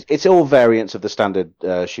 Yeah, it's all variants of the standard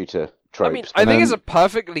shooter tropes. I mean, I think it's a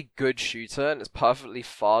perfectly good shooter and it's perfectly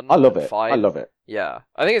fun. I love it. Fine. I love it. Yeah,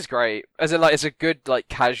 I think it's great. As in, like, it's a good like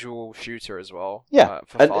casual shooter as well. Yeah,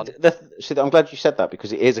 for fun. I'm glad you said that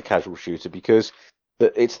because it is a casual shooter because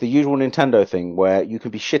it's the usual Nintendo thing where you can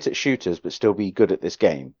be shit at shooters but still be good at this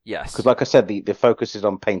game. Yes. Because like I said, the focus is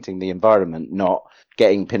on painting the environment, not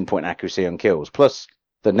getting pinpoint accuracy on kills. Plus,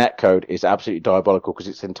 the netcode is absolutely diabolical because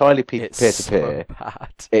it's entirely peer-to-peer. So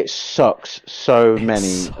bad. It sucks so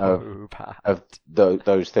many of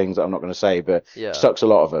those things that I'm not going to say, but sucks a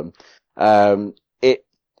lot of them.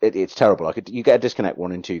 It's terrible. Like you get a disconnect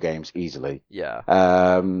 1 in 2 games easily. Yeah.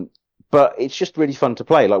 but it's just really fun to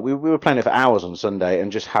play. Like we were playing it for hours on Sunday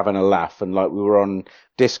and just having a laugh, and like we were on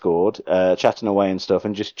Discord, chatting away and stuff,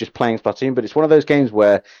 and just playing Splatoon. But it's one of those games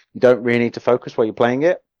where you don't really need to focus while you're playing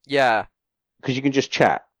it Yeah. because you can just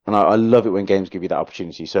chat. And I love it when games give you that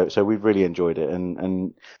opportunity. So we've really enjoyed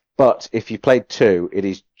it. But if you played 2, it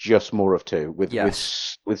is just more of 2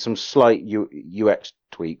 with some slight UX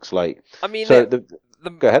tweaks. Like I mean, so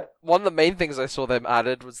go ahead. one of the main things I saw them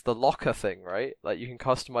added was the locker thing, right? Like you can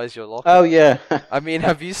customize your locker. Oh yeah. I mean,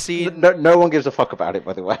 have you seen? No one gives a fuck about it,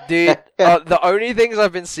 by the way. Dude, the only things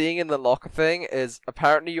I've been seeing in the locker thing is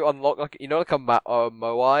apparently you unlock like a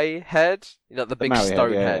Moai head, the big Maui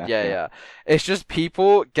stone head, head. yeah. Yeah. It's just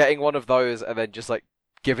people getting one of those and then just like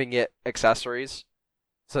giving it accessories.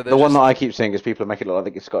 So The one that I keep seeing is people make it look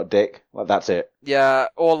like it's got a dick. Like that's it. yeah,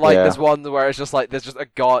 or like Yeah. there's one where it's just like there's just a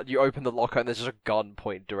gun. You open the locker and there's just a gun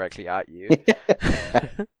pointed directly at you.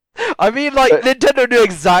 I mean, like But- Nintendo knew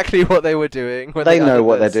exactly what they were doing when They know added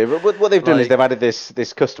what this. they're doing. But what they've done is Like- they've added this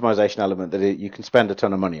customization element that you can spend a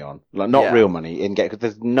ton of money on, like not Yeah. real money in game because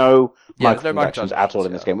there's no Yeah, there's no microtransactions at all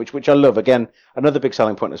in this microtransactions, game, which I love. Again, another big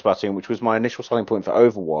selling point of Splatoon, which was my initial selling point for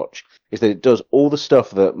Overwatch, is that it does all the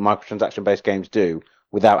stuff that microtransaction based games do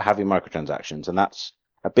without having microtransactions, and that's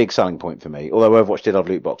a big selling point for me. Although Overwatch did have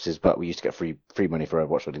loot boxes, but we used to get free money for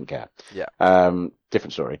Overwatch, so I didn't care. Yeah.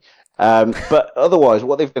 Different story. But otherwise,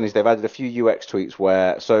 what they've done is they've added a few UX tweaks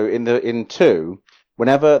where, so in 2,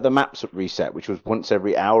 whenever the maps reset, which was once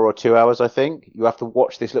every hour or 2 hours, I think, you have to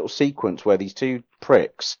watch this little sequence where these two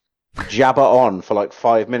pricks jabber on for like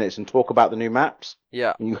 5 minutes and talk about the new maps,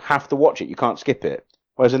 Yeah. and you have to watch it. You can't skip it.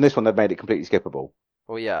 Whereas in this one, they've made it completely skippable.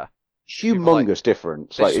 Well, yeah. Humongous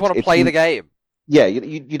difference. They just want to it's play the game. Yeah,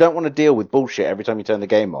 you don't want to deal with bullshit every time you turn the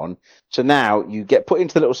game on. So now you get put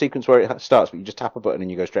into the little sequence where it starts, but you just tap a button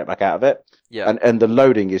and you go straight back out of it. Yeah. And the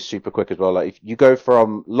loading is super quick as well. Like if you go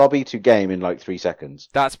from lobby to game in like 3 seconds.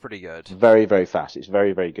 That's pretty good. Very, very fast. It's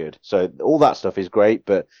very, very good. So all that stuff is great,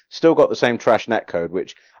 but still got the same trash netcode,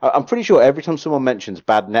 which I'm pretty sure every time someone mentions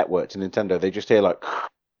bad network to Nintendo, they just hear like,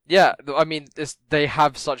 Yeah, I mean, they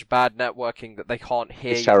have such bad networking that they can't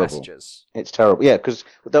hear It's your terrible. messages. it's terrible. Yeah, because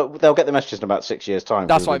they'll get the messages in about 6 years' time.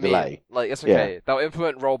 That's because what I of the mean. delay. Like, it's Yeah. okay. They'll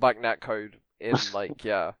implement rollback netcode in, like,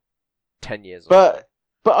 10 years. Or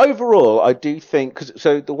But overall, I do think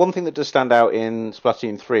so. The one thing that does stand out in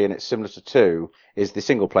Splatoon 3, and it's similar to 2, is the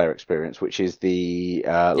single player experience, which is the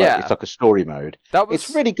Yeah. it's like a story mode. so. That was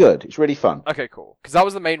It's really good. It's really fun. okay. Cool, because that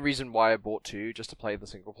was the main reason why I bought 2, just to play the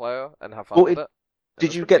single player and have fun Well, with it.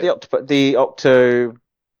 Did you get the Octo?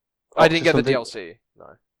 I didn't get the something? DLC. No.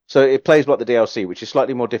 So it plays like the DLC, which is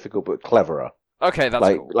slightly more difficult but cleverer. Okay, that's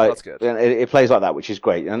like, cool. Like, That's good. and it plays like that, which is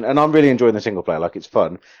great. And I'm really enjoying the single player. Like it's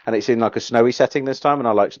fun, and it's in like a snowy setting this time. And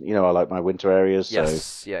I like my winter areas. So.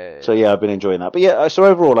 Yes. Yeah. So yeah, I've been enjoying that. But yeah, so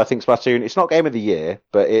overall, I think Splatoon. It's not Game of the Year,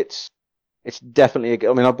 but it's definitely.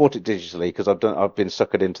 I mean, I bought it digitally because I've been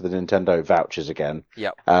suckered into the Nintendo vouchers again.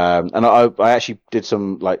 Yep. And I actually did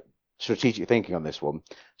some like strategic thinking on this one.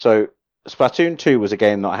 So Splatoon 2 was a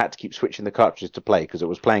game that I had to keep switching the cartridges to play because it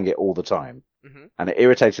was playing it all the time, and it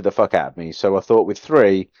irritated the fuck out of me. So I thought with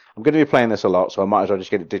 3, I'm going to be playing this a lot, so I might as well just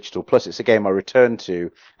get it digital. Plus, it's a game I return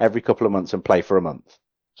to every couple of months and play for a month.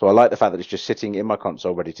 So I like the fact that it's just sitting in my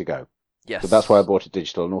console ready to go. Yes. So that's why I bought it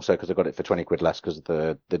digital, and also because I got it for 20 quid less because of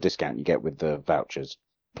the discount you get with the vouchers,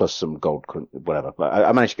 plus some gold, whatever. But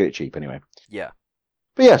I managed to get it cheap anyway. Yeah.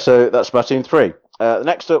 But yeah, so that's Splatoon 3.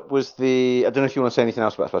 Next up was I don't know if you want to say anything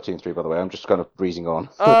else about Splatoon 3, by the way. I'm just kind of breezing on.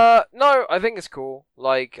 No, I think it's cool.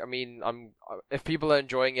 Like, I mean, if people are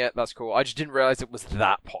enjoying it, that's cool. I just didn't realize it was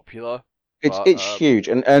that popular. It's huge,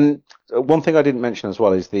 and one thing I didn't mention as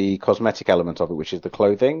well is the cosmetic element of it, which is the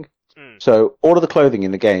clothing. So all of the clothing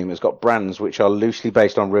in the game has got brands which are loosely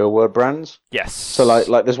based on real world brands. Yes. So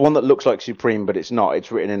like there's one that looks like Supreme, but it's not.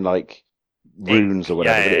 It's written in like runes or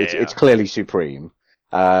whatever. Yeah, but it's clearly Supreme.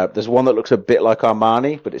 There's one that looks a bit like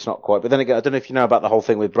Armani, but it's not quite. But then again, I don't know if you know about the whole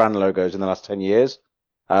thing with brand logos in the last 10 years.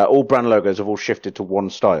 All brand logos have all shifted to one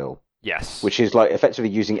style, Yes. which is like effectively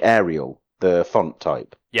using Arial, the font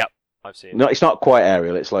type. I've seen. No, it's not quite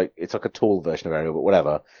Arial. It's like a tall version of Arial, but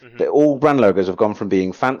whatever. Mhm. All brand logos have gone from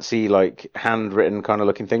being fancy, like handwritten kind of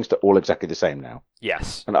looking things to all exactly the same now.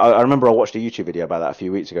 Yes. And I remember I watched a YouTube video about that a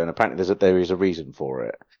few weeks ago, and apparently there is a reason for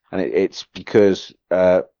it, and it's because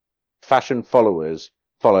fashion followers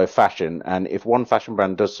follow fashion, and if one fashion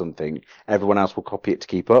brand does something, everyone else will copy it to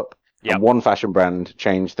keep up. Yep. And one fashion brand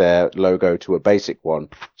changed their logo to a basic one,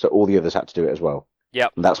 so all the others had to do it as well.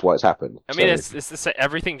 Yep. And that's why it's happened. I mean, So it's the same.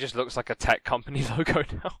 Everything just looks like a tech company logo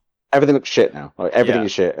now. everything looks shit now. Like everything Yeah.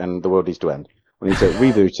 is shit, and the world needs to end. We need to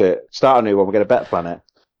reboot it, start a new one, we get a better planet,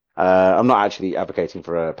 I'm not actually advocating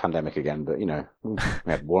for a pandemic again, but we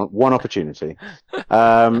had one opportunity.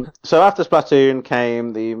 So after Splatoon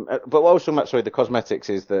came but what I was talking about, sorry, the cosmetics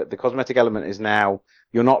is that the cosmetic element is now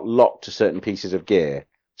you're not locked to certain pieces of gear.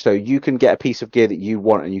 So you can get a piece of gear that you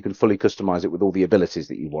want and you can fully customize it with all the abilities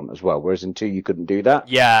that you want as well. Whereas in 2, you couldn't do that.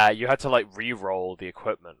 Yeah, you had to like re-roll the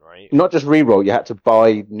equipment, right? Not just reroll, you had to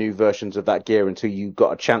buy new versions of that gear until you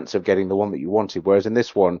got a chance of getting the one that you wanted. Whereas in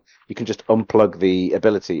this one, you can just unplug the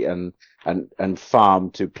ability and farm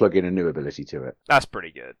to plug in a new ability to it, That's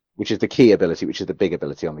pretty good. which is the key ability, which is the big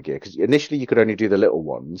ability on the gear. Because initially you could only do the little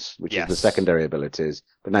ones, which is the Yes. secondary abilities,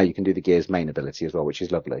 but now you can do the gear's main ability as well, which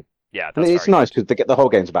is lovely. Yeah, And that's it's very nice good. because the whole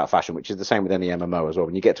game's about fashion, which is the same with any MMO as well.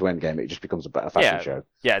 When you get to endgame, it just becomes a fashion Yeah. show.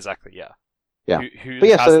 Yeah, exactly. Yeah. Yeah. Who But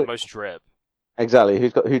yeah, has so- the most drip?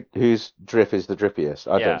 Exactly. Whose drip is the drippiest?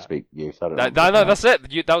 I Yeah. don't speak youth. I don't know. No, that's it.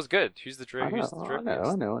 That was good. Who's the drip? I Who's the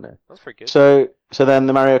drippiest? know. I know. That's pretty good. So then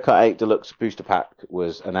the Mario Kart 8 Deluxe Booster Pack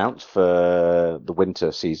was announced for the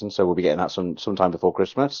winter season, so we'll be getting that sometime before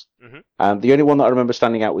Christmas. Mhm. The only one that I remember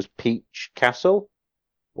standing out was Peach Castle,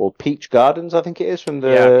 or Peach Gardens, I think it is, from the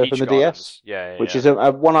Yeah, Peach DS, Gardens. Yeah, which yeah. is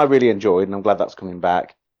a one I really enjoyed, and I'm glad that's coming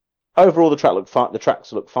back. Overall, the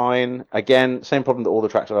tracks look fine. Again, same problem that all the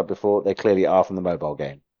tracks I've had before. They clearly are from the mobile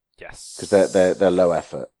game Yes. because they're low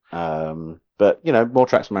effort. But more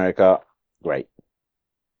tracks from Mario Kart, great.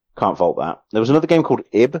 Can't fault that. There was another game called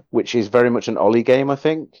Ib, which is very much an Ollie game, I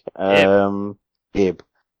think. Ib.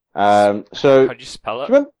 So How'd you spell do it?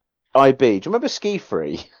 you remember IB? Do you remember Ski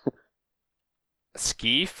Free?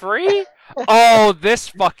 Ski Free? Oh, this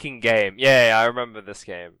fucking game. Yeah, I remember this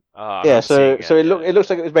game. I Yeah. remember So seeing it looks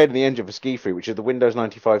like it was made in the engine for Ski Free, which is the Windows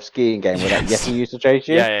 95 skiing game where that Yes. Yeti used to chase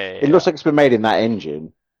you. Yeah. It looks like it's been made in that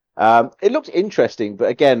engine. It looked interesting, but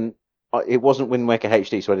again, it wasn't Wind Waker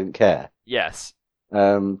HD, so I didn't care. Yes. But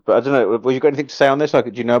I don't know. Have you got anything to say on this? Like,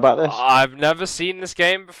 do you know about this? I've never seen this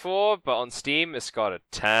game before, but on Steam it's got a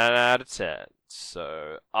 10 out of 10.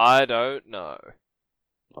 So I don't know.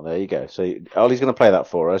 Well, there you go. So Ollie's going to play that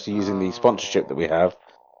for us using the sponsorship that we have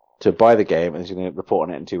to buy the game, and he's going to report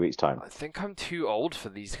on it in 2 weeks' time. I think I'm too old for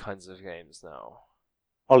these kinds of games now.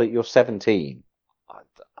 Ollie, you're 17. I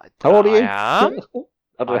How old are you? I am?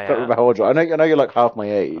 I don't I remember how old you are. I know you're like half my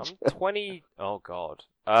age. I'm 20. Oh god.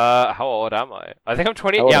 How old am I? I think I'm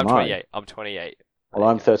 20. How old Yeah, I'm am I? 28. I'm 28. Well,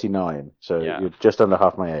 I'm 39, so Yeah. you're just under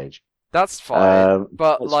half my age. That's fine.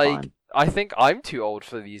 But That's like, fine. I think I'm too old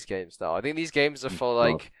for these games now. I think these games are for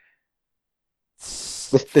God. like.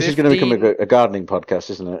 This is going to become a gardening podcast,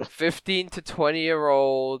 isn't it? 15 to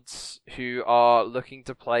 20-year-olds who are looking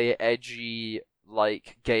to play edgy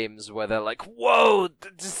like games where they're like, whoa,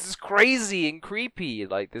 this is crazy and creepy.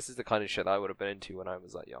 Like, this is the kind of shit I would have been into when I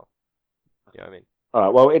was that young. You know what I mean? All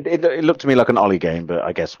right. Well, it looked to me like an Ollie game, but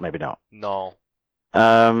I guess maybe not. No.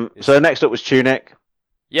 So next up was Tunic.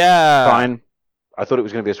 Yeah. Fine. I thought it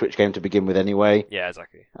was going to be a Switch game to begin with anyway. Yeah,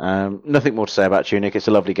 exactly. Nothing more to say about Tunic. It's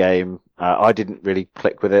a lovely game. I didn't really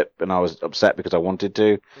click with it, and I was upset because I wanted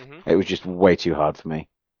to. Mm-hmm. It was just way too hard for me.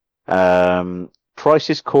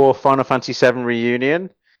 Crisis Core Final Fantasy VII Reunion.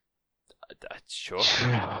 Sure.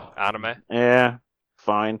 Anime. Yeah,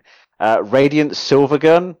 fine. Radiant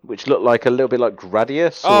Silvergun, which looked like a little bit like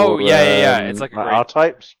Gradius. Oh, or, yeah. It's like a great-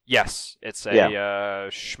 R-types. Yes, it's a Yeah.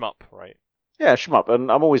 shmup, right? Yeah, shmup,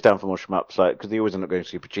 and I'm always down for more shmups, like because they always end up going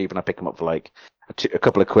super cheap, and I pick them up for like a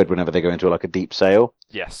couple of quid whenever they go into like a deep sale.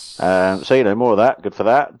 Yes. So more of that. Good for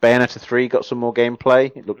that. Bayonetta 3 got some more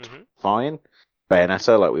gameplay. It looked Mhm. fine.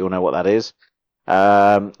 Bayonetta, like we all know what that is.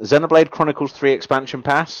 Xenoblade Chronicles 3 expansion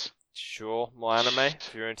pass. Sure, more anime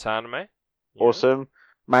if you're into anime. Yeah. Awesome.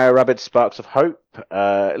 Mario Rabbids Sparks of Hope.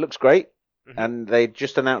 It looks great. Mhm. And they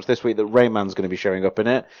just announced this week that Rayman's going to be showing up in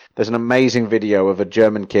it. There's an amazing video of a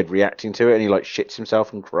German kid reacting to it, and he like shits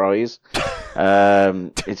himself and cries.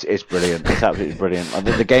 It's brilliant. It's absolutely brilliant.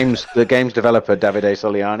 The game's developer Davide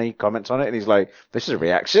Soliani comments on it, and he's like, "This is a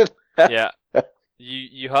reaction." Yeah.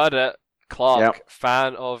 You heard it. Clark, Yep.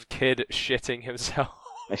 fan of kid shitting himself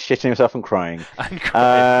He's shitting himself and crying. and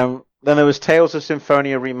crying. Then there was Tales of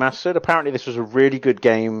Symphonia Remastered. Apparently, this was a really good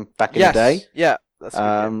game back in the day. Yeah, that's a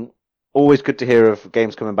good game. Always good to hear of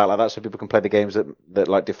games coming back like that, so people can play the games that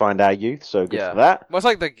like defined our youth. So good Yeah. for that. Well, it's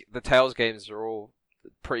like the Tales games are all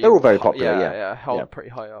pretty. They're all very popular, Yeah, yeah. held Yeah. pretty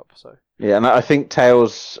high up. So Yeah, and I think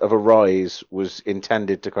Tales of Arise was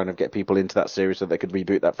intended to kind of get people into that series so they could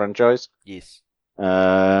reboot that franchise. yes,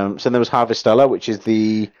 So then there was Harvestella, which is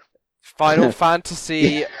the Final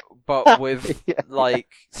Fantasy, but with Yeah. like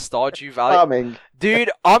Stardew Valley. farming.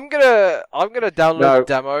 Dude, I'm gonna download No. the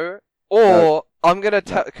demo, or I'm gonna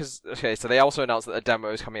tell because okay, so they also announced that the demo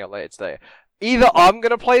is coming out later today. either I'm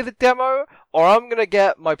gonna play the demo or I'm gonna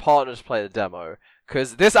get my partner to play the demo,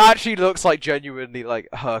 because this actually looks like genuinely like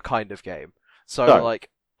her kind of game. So like,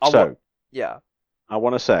 yeah. I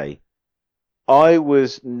want to say, I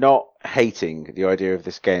was not hating the idea of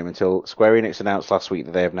this game until Square Enix announced last week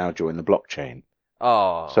that they have now joined the blockchain.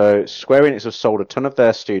 Oh. So Square Enix have sold a ton of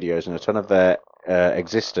their studios and a ton of their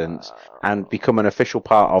existence and become an official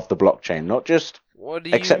part of the blockchain. Not just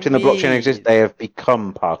accepting the blockchain exists, they have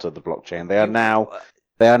become part of the blockchain. They are now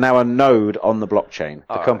a node on the blockchain.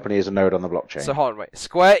 The company is a node on the blockchain. So hold on, wait.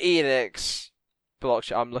 Square Enix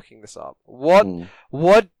blockchain. I'm looking this up.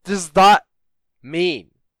 What does that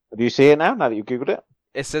mean? Do you see it now that you've Googled it?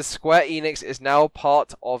 It says Square Enix is now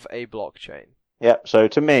part of a blockchain. Yep, so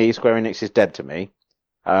to me, Square Enix is dead to me.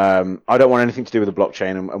 I don't want anything to do with the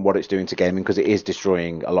blockchain and what it's doing to gaming, because it is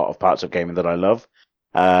destroying a lot of parts of gaming that I love.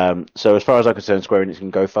 So as far as I'm concerned, Square Enix can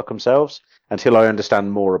go fuck themselves until I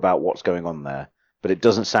understand more about what's going on there. But it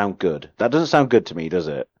doesn't sound good. That doesn't sound good to me, does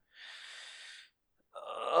it?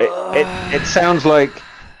 It sounds like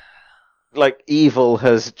evil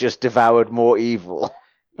has just devoured more evil.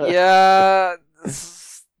 Yeah,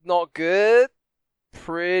 it's not good.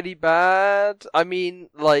 Pretty bad. I mean,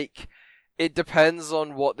 like, it depends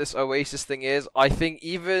on what this Oasis thing is. I think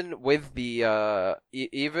even with the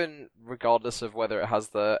even regardless of whether it has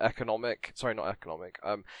the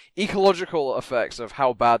ecological effects of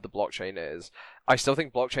how bad the blockchain is, I still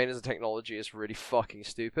think blockchain as a technology is really fucking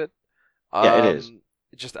stupid. Yeah, it is.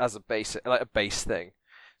 Just as a base thing.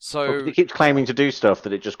 So it keeps claiming to do stuff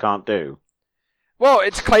that it just can't do. Well,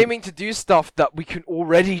 it's claiming to do stuff that we can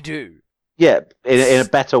already do. Yeah, in a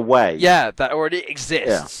better way. Yeah, that already exists.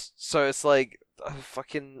 Yeah. So it's like, I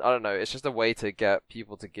don't know, it's just a way to get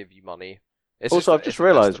people to give you money. I've just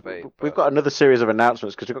realised we've got another series of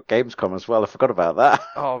announcements because we've got Gamescom as well. I forgot about that.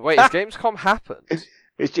 Oh, wait, has Gamescom happened?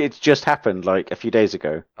 It's just happened like a few days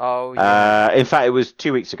ago. Oh, yeah. In fact, it was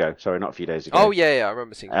 2 weeks ago. Sorry, not a few days ago. Oh, yeah, I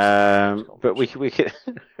remember seeing but we could...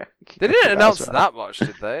 They didn't announce that much,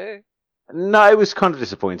 did they? No, it was kind of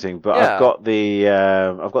disappointing, but Yeah.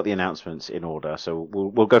 I've got the announcements in order, so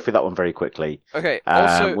we'll go through that one very quickly. Okay.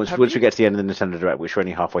 Also, once we get to the end of the Nintendo Direct, which we're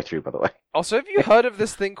only halfway through, by the way. Also, have you heard of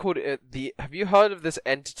this thing called Have you heard of this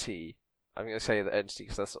entity? I'm going to say the entity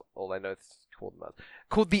because that's all I know to call them as.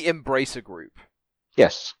 Called the Embracer Group.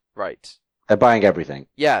 Yes, Right. they're buying everything.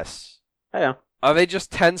 Yes. Oh, yeah. Are they just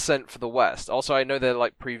Tencent for the West? Also, I know they're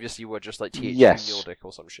like previously were just like THQ Yes. Nordic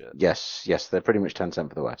or some shit. Yes, they're pretty much Tencent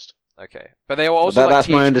for the West. Okay, but they were also That's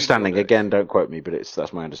like my THQ understanding. Nordic. Again, don't quote me, but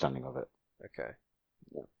that's my understanding of it. Okay.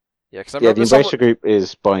 Yeah, because I Yeah, remember the Embracer Group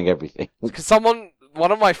is buying everything. Because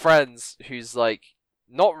one of my friends who's like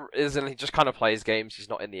he just kind of plays games. He's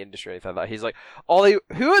not in the industry or anything like that. He's like, who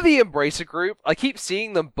are the Embracer Group? I keep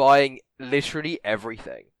seeing them buying literally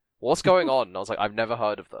everything. What's going on? And I was like, I've never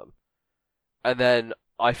heard of them. And then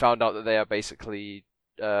I found out that they are basically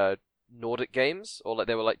Nordic games, or like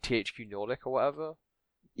they were like THQ Nordic or whatever.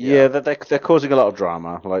 Yeah, they're causing a lot of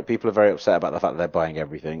drama. Like, people are very upset about the fact that they're buying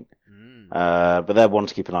everything. But they're one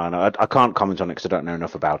to keep an eye on. I can't comment on it because I don't know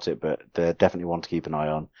enough about it, but they're definitely one to keep an eye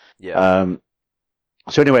on. Yeah.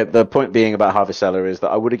 So anyway, the point being about Harvestella is that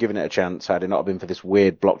I would have given it a chance had it not been for this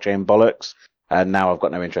weird blockchain bollocks. And now I've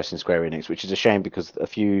got no interest in Square Enix, which is a shame because a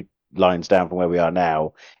few lines down from where we are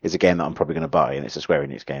now is a game that I'm probably going to buy, and it's a Square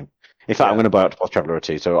Enix game. In fact, I'm going to buy Octopath Traveler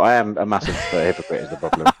 2, so I am a massive hypocrite is the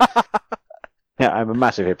problem. Yeah, I'm a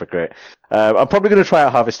massive hypocrite. I'm probably going to try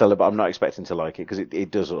out Harvestella, but I'm not expecting to like it because it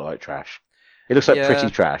does look like trash. It looks like pretty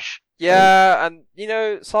trash. Yeah,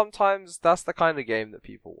 and sometimes that's the kind of game that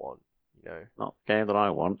people want. Not the game that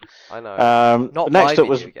I want. I know. Not next my up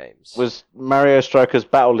video games. was Mario Strikers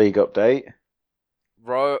Battle League update.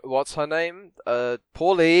 What's her name?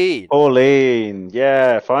 Pauline. Pauline,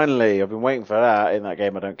 yeah, finally. I've been waiting for that in that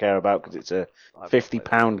game I don't care about because it's a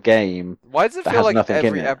 £50 game. Why does it that feel has like nothing in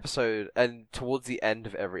every it. episode, and towards the end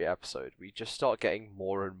of every episode, we just start getting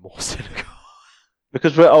more and more cynical?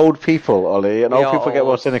 Because we're old people, Ollie, and We old are people get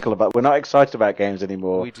more old. cynical about. We're not excited about games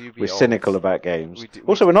anymore. We do be We're old. cynical about games.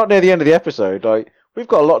 We We're not near the end of the episode. Like, we've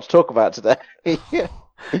got a lot to talk about today.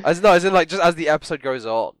 as in like just as the episode goes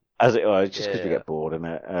on. As it was, just because we get bored in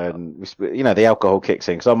it, and the alcohol kicks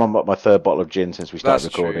in. Because I'm on my third bottle of gin since we started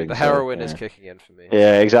That's recording. true. The so, heroin yeah. is kicking in for me.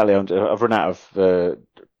 Yeah, exactly. I've run out of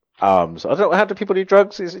arms. I don't know. How do people do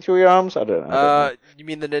drugs? Is it through your arms? I don't know. You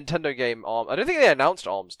mean the Nintendo game ARMS? I don't think they announced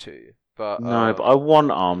ARMS 2, but No, but I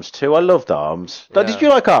want arms too. I loved arms. Yeah. Did you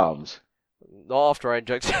like arms? not after I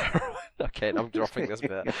injected heroin. Okay, I'm dropping this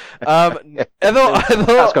bit. I thought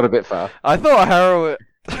That's got a bit far. I thought heroin.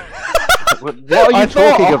 What are you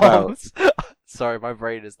talking about? Sorry, my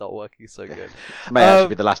brain is not working so good. May actually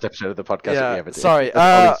be the last episode of the podcast that we ever do. Sorry,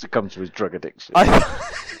 Ollie succumbs to his drug addiction. I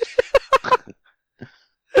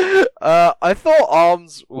thought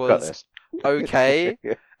Arms We've got was this. okay.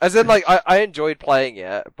 As in, like, I enjoyed playing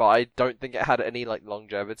it, but I don't think it had any, like,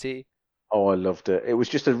 longevity. Oh, I loved it. It was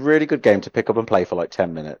just a really good game to pick up and play for like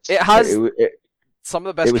 10 minutes. It has It- some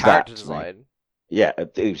of the best was character that to me. design. yeah,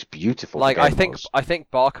 it was beautiful. the Like, game I was. think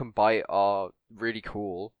Bark and Bite are really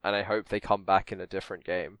cool, and I hope they come back in a different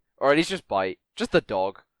game. Or at least just Bite. Just the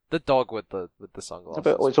dog. The dog with the sunglasses.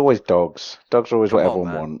 But it's always dogs. Dogs are always Come what on,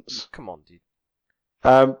 everyone man. wants. Come on, dude.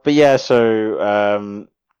 But yeah, so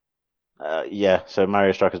so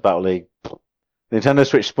Mario Strikers Battle League. Nintendo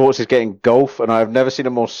Switch Sports is getting golf, and I've never seen a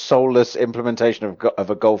more soulless implementation of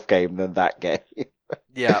a golf game than that game.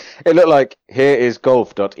 Yeah. It looked like, here is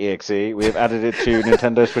golf.exe. We have added it to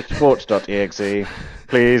Nintendo Switch Sports.exe.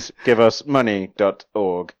 Please give us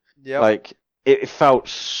money.org. Yeah. Like, it felt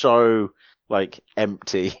so, like,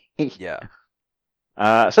 empty. Yeah.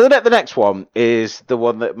 So the next one is the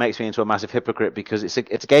one that makes me into a massive hypocrite because it's a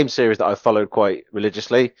game series that I've followed quite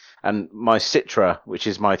religiously, and my Citra, which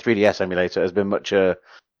is my 3DS emulator, has been much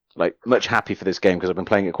happy for this game because I've been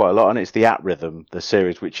playing it quite a lot, and it's the At Rhythm, the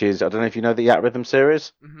series, which is, I don't know if you know the At Rhythm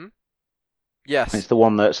series. Mm-hmm. Yes. It's the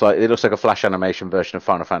one that's like, it looks like a flash animation version of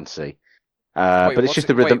Final Fantasy, Wait, but it's just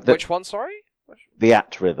the rhythm. Wait, which one? Sorry. The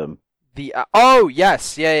At Rhythm, Oh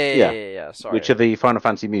yes, yeah. Sorry. which are the Final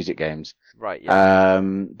Fantasy music games. Right. Yeah.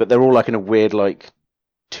 But they're all like in a weird like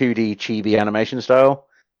 2D chibi animation style.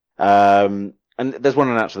 And there's one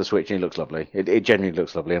announced for the Switch, and it looks lovely. It genuinely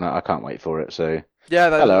looks lovely, and I can't wait for it. So Yeah.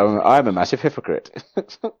 hello, I'm a massive hypocrite,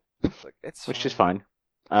 It's which is fine.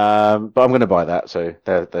 But I'm going to buy that. So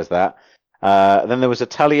there's that. Then there was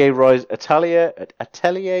Atelier Riser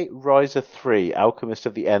 3, Alchemist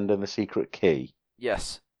of the End and the Secret Key,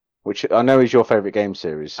 Yes. which I know is your favorite game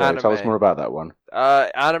series. So tell us Anime. more about that one.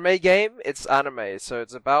 Anime game. It's anime, so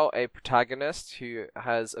it's about a protagonist who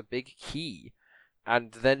has a big key,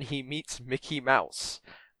 and then he meets Mickey Mouse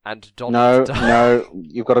and Donald Duck. No,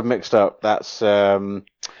 you've got it mixed up. That's Pokemon.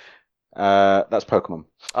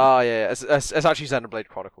 Oh yeah. It's actually Xenoblade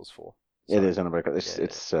Chronicles 4. It is Xenoblade. It's Yeah.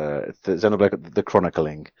 it's the Xenoblade the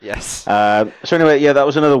Chronicling. Yes. So anyway, yeah, that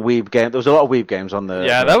was another Weeb game. There was a lot of Weeb games on the.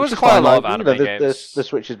 Yeah, there was which is quite a fine, lot of like, anime games. The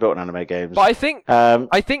Switch is built on anime games. But I think Um,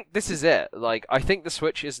 this is it. Like, I think the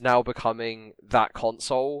Switch is now becoming that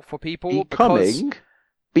console for people because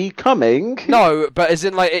becoming. no, but as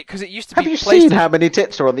in like it because it used to Have be you PlayStation. seen how many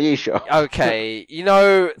tits are on the eShop? Okay,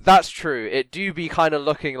 that's true. It do be kind of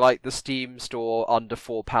looking like the Steam store under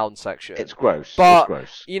 £4 section. It's gross. But-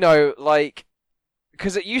 It's gross. Like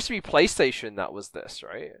because it used to be PlayStation that was this,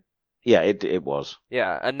 right? Yeah, it was.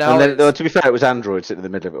 Yeah, and now And then, it's... to be fair, it was Android sitting in the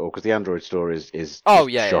middle of it all because the Android store is Oh just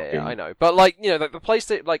yeah, shocking. I know. But like like the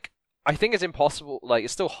PlayStation, like I think it's impossible. Like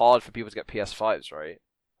it's still hard for people to get PS5s, right?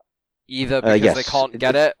 Either because yes. they can't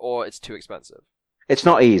get it or it's too expensive. It's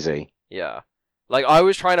not easy. Yeah. Like I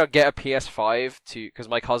was trying to get a PS5 because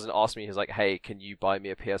my cousin asked me, he's like, "Hey, can you buy me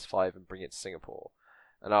a PS5 and bring it to Singapore?"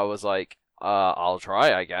 And I was like, I'll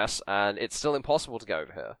try, I guess." And it's still impossible to get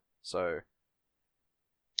over here. So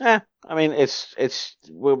I mean,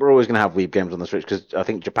 we're always going to have Weeb games on the Switch because I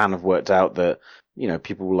think Japan have worked out that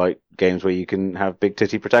people like games where you can have big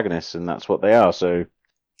titty protagonists, and that's what they are. So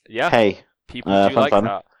Yeah, hey, people do like fun.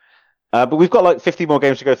 that. but we've got like 50 more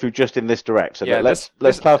games to go through just in this direct. So Yeah, let's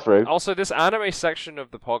this- plow through. Also, this anime section of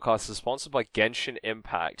the podcast is sponsored by Genshin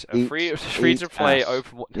Impact, a Eat- free to play ass.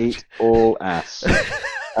 open. Eat all ass.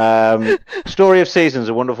 Story of Seasons: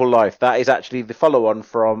 A Wonderful Life. That is actually the follow-on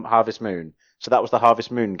from Harvest Moon. So that was the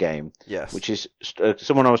Harvest Moon game, yes, which is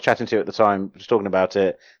someone I was chatting to at the time was talking about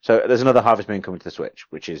it. So there's another Harvest Moon coming to the Switch,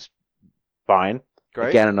 which is fine. great.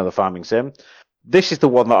 Again, another farming sim. This is the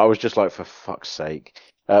one that I was just like, for fuck's sake.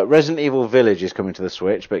 Resident Evil Village is coming to the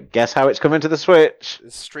Switch, but guess how it's coming to the Switch?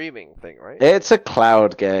 It's a streaming thing, right? It's a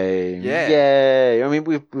cloud game. Yeah. Yay! I mean,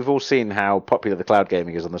 we've all seen how popular the cloud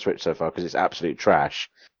gaming is on the Switch so far because it's absolute trash.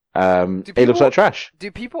 It looks people- like trash.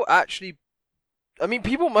 Do people actually? I mean,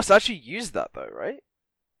 people must actually use that though, right?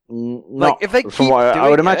 Not if they from keep what I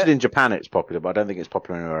would doing imagine it- in Japan it's popular, but I don't think it's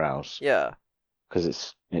popular anywhere else Yeah. because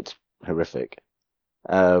it's horrific.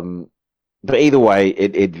 But either way,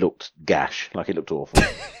 it looked gash, like it looked awful.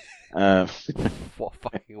 What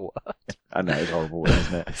fucking word? I know it's horrible,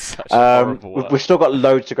 isn't it? Such a horrible word. We've still got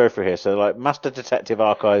loads to go through here. So, like Master Detective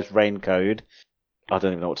Archives Rain Code. I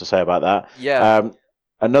don't even know what to say about that. Yeah.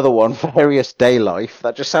 Another one, Various Day Life.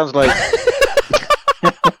 That just sounds like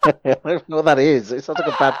I don't know what that is. It sounds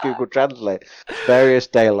like a bad Google Translate. Various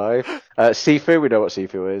Day Life. Sifu. We know what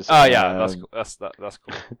Sifu is. Oh yeah, that's cool. That's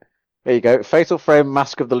cool. There you go. Fatal Frame,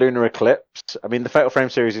 Mask of the Lunar Eclipse. I mean, the Fatal Frame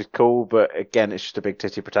series is cool, but again, it's just a big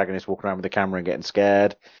titty protagonist walking around with a camera and getting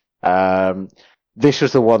scared. This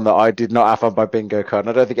was the one that I did not have on my bingo card, and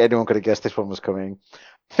I don't think anyone could have guessed this one was coming.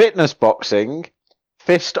 Fitness Boxing,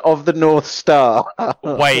 Fist of the North Star.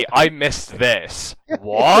 Wait, I missed this.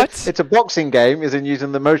 What? It's a boxing game, is in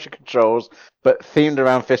using the motion controls, but themed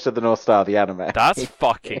around Fist of the North Star, the anime. That's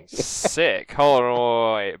fucking sick. Hold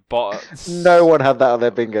on, wait. But No one had that on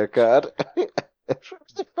their bingo card.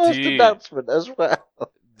 It's the first Dude. announcement as well.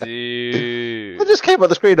 Dude. It just came on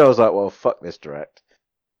the screen. I was like, well, fuck this direct.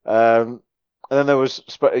 And then there was,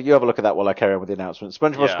 you have a look at that while I carry on with the announcement.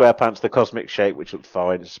 SpongeBob Yeah. SquarePants, The Cosmic Shape, which looked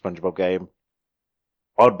fine. It's a SpongeBob game.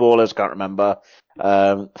 Oddballers, can't remember.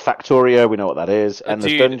 Factorio, we know what that is. Endless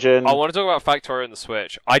Dude, Dungeon. I want to talk about Factorio and the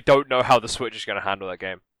Switch. I don't know how the Switch is going to handle that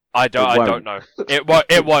game. I It don't won't. know. It won't.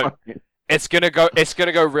 It won't. It's gonna go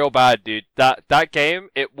real bad, dude. That game,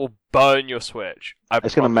 it will burn your Switch.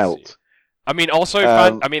 It's going to promise you. melt. I mean, also,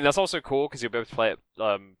 Um, that's also cool because you'll be able to play it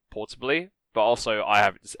portably. But also, I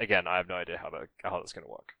have no idea how that's gonna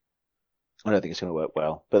work. I don't think it's going to work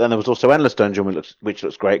well. But then there was also Endless Dungeon, which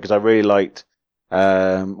looks great because I really liked.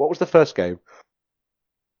 What was the first game?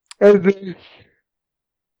 I'm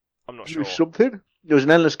not sure. Something. It was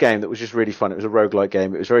an endless game that was just really fun. It was a roguelike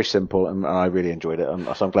game. It was very simple, and I really enjoyed it.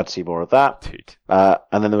 So I'm glad to see more of that. Dude.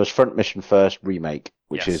 And then there was Front Mission First Remake,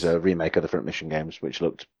 which Yes. is a remake of the Front Mission games, which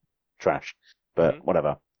looked trash, but Mhm.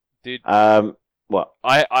 whatever. Dude, What?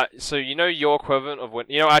 so your equivalent of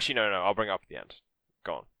actually no, I'll bring it up at the end.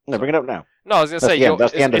 Go on. No, bring it up now. No, I was gonna That's say the end.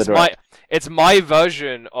 That's the end of the direct. it's my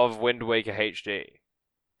version of Wind Waker HD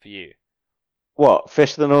for you. What?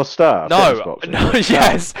 Fist of the North Star? No, Fitness boxing? no,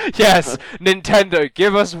 yes, Nintendo,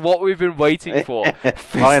 give us what we've been waiting for.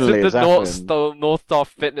 Finally, Fist it's of the happened. North Star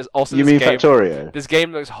Fitness. Also, You this mean game, Factorio? this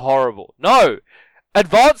game looks horrible. No,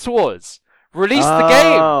 Advance Wars. Release the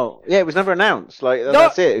game. Oh, yeah, it was never announced. Like No,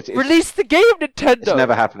 that's it. It's Release the game, Nintendo. It's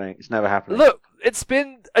never happening. It's never happening. Look, it's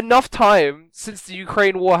been enough time since the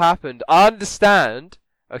Ukraine war happened. I understand,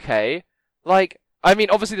 okay? Like, I mean,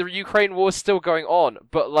 obviously the Ukraine war is still going on,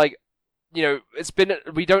 but like,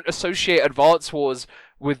 we don't associate Advance Wars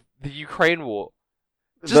with the Ukraine war.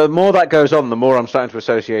 The more that goes on, the more I'm starting to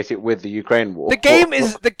associate it with the Ukraine war.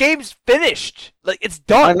 The game's finished. Like, it's I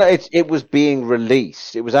done. know it was being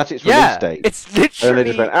released. It was at its Yeah, release date. it's And they literally.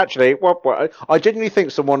 just went, actually, what? I genuinely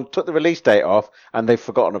think someone took the release date off and they've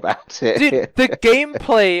forgotten about it. Dude, the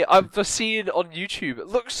gameplay I've seen on YouTube, it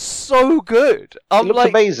looks so good. I'm looks like,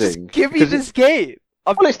 amazing, just give me 'cause this game.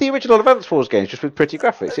 Well, it's the original Advance Wars games, just with pretty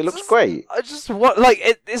graphics. It looks great. I just want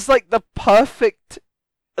it's like the perfect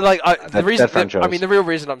Dead franchise. I mean the real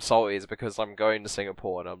reason I'm salty is because I'm going to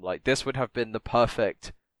Singapore and I'm like this would have been the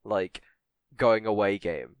perfect like going away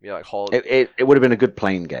game. Like It would have been a good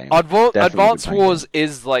plane game. Definitely Advance good playing Wars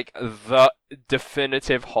is like the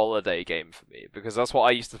definitive holiday game for me because that's what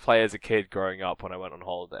I used to play as a kid growing up when I went on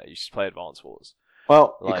holiday. I used to play Advance Wars.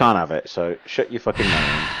 Well, you like- can't have it, so shut your fucking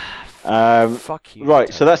mouth. Fuck you.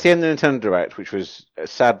 Right, so Nintendo. that's the end of the Nintendo Direct, which was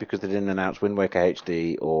sad because they didn't announce Wind Waker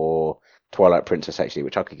HD or Twilight Princess HD,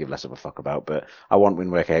 which I could give less of a fuck about, but I want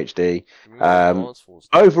Wind Waker HD. Advance Wars.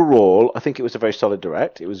 Overall, I think it was a very solid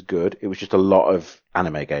Direct. It was good. It was just a lot of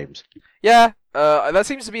anime games. Yeah, that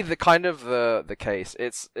seems to be the kind of the case.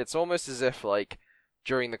 It's almost as if like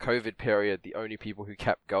during the COVID period, the only people who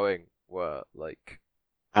kept going were like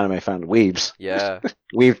Anime fan weebs. yeah,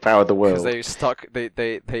 We've powered the because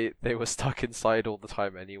world. they were stuck inside all the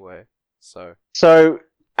time anyway. So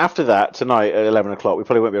after that, tonight at 11 o'clock, we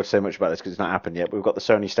probably won't be able to say much about this because it's not happened yet, but we've got the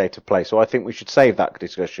Sony State of Play. So I think we should save that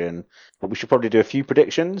discussion, but we should probably do a few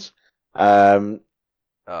predictions.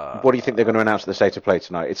 What do you think they're going to announce at the State of Play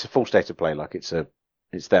tonight? It's a full State of Play, like it's them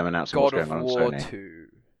announcing God what's of going on War in Sony. 2.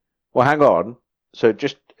 Well, hang on. So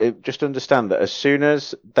just understand that as soon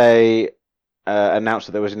as they announced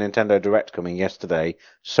that there was a Nintendo Direct coming yesterday,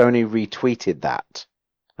 Sony retweeted that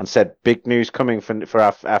and said, "Big news coming for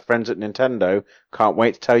our friends at Nintendo. Can't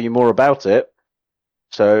wait to tell you more about it."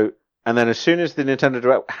 So, and then as soon as the Nintendo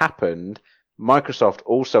Direct happened, Microsoft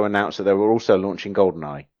also announced that they were also launching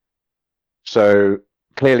GoldenEye. So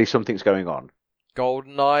clearly something's going on.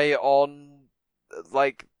 GoldenEye on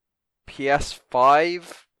like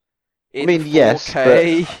PS5 in I mean, yes,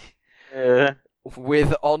 4K Uh,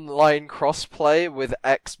 with online crossplay with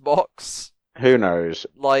Xbox. who knows?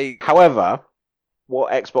 Like However,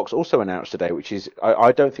 what Xbox also announced today, which is,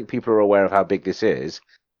 I don't think people are aware of how big this is.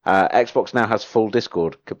 Xbox now has full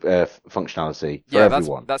Discord functionality for yeah,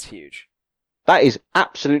 everyone. that's huge. That is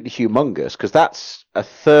absolutely humongous because that's a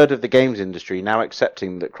third of the games industry now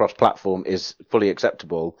accepting that cross-platform is fully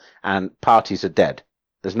acceptable and parties are dead.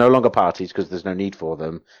 There's no longer parties because there's no need for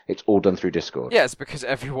them. It's all done through Discord. Yeah, it's because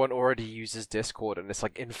everyone already uses Discord, and it's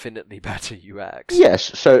like infinitely better UX.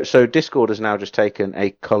 Yes, so Discord has now just taken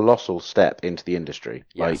a colossal step into the industry.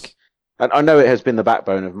 Yes. Like, and I know it has been the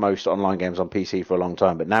backbone of most online games on PC for a long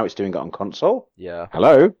time, but now it's doing it on console. Yeah.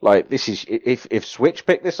 Hello, like this is if Switch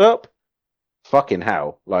picked this up, fucking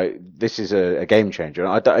hell, like this is a game changer.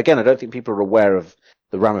 And I don't think people are aware of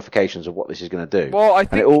the ramifications of what this is going to do. Well, I and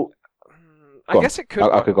think it all. I Go on. guess it could.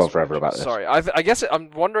 I work could go on Switch. forever about this. Sorry, I guess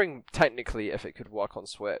I'm wondering technically if it could work on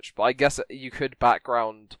Switch, but I guess you could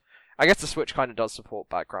background. I guess the Switch kind of does support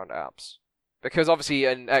background apps because obviously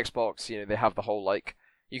in Xbox, they have the whole like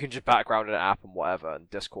you can just background an app and whatever, and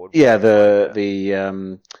Discord. Yeah,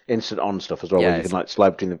 the instant on stuff as well, Yeah, where you can like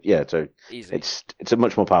slide between the so Easy. it's a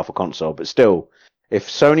much more powerful console, but still, if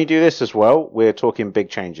Sony do this as well, we're talking big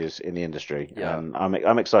changes in the industry. Yeah. And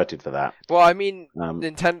I'm excited for that. Well, I mean, Um,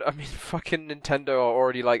 fucking Nintendo are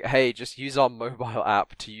already like, hey, just use our mobile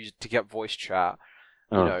app to get voice chat,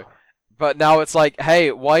 you oh. know. But now it's like,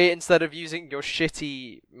 hey, why instead of using your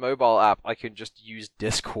shitty mobile app, I can just use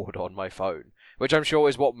Discord on my phone, which I'm sure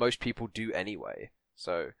is what most people do anyway.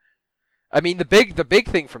 So, I mean, the big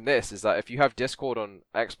thing from this is that if you have Discord on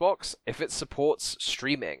Xbox, if it supports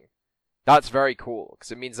streaming, that's very cool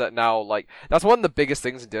because it means that now, like, that's one of the biggest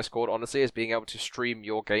things in Discord, honestly, is being able to stream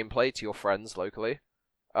your gameplay to your friends locally.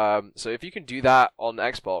 So if you can do that on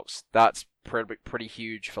Xbox, that's pretty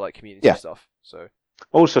huge for like community stuff. So.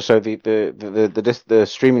 Also, so the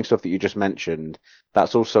streaming stuff that you just mentioned,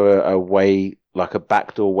 that's also a way, like a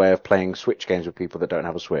backdoor way of playing Switch games with people that don't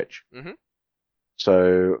have a Switch. Mhm.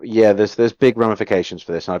 So yeah, there's big ramifications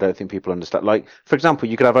for this, and I don't think people understand. Like, for example,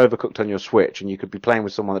 you could have Overcooked on your Switch, and you could be playing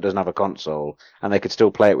with someone that doesn't have a console, and they could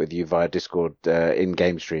still play it with you via Discord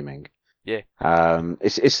in-game streaming. Yeah.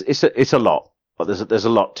 It's a lot, but there's a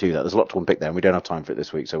lot to that. There's a lot to unpick there, and we don't have time for it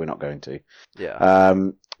this week, so we're not going to. Yeah.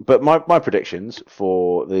 But my predictions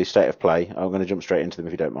for the state of play, I'm going to jump straight into them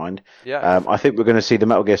if you don't mind. Yeah. I think we're going to see the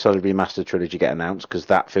Metal Gear Solid Remastered trilogy get announced because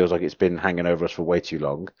that feels like it's been hanging over us for way too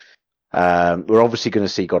long. We're obviously going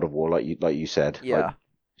to see God of War, like you said. Yeah. Like,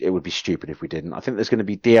 it would be stupid if we didn't. I think there's going to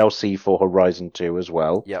be DLC for Horizon 2 as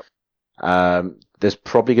well. Yep. There's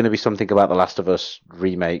probably going to be something about The Last of Us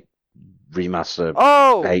remake, remaster,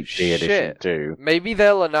 Oh HD shit! edition too. Maybe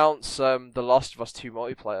they'll announce The Last of Us 2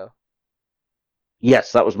 multiplayer.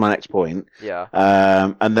 Yes, that was my next point. Yeah.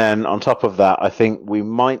 And then on top of that, I think we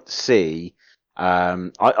might see.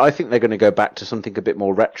 I think they're going to go back to something a bit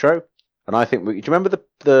more retro. And I think do you remember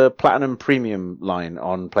the Platinum Premium line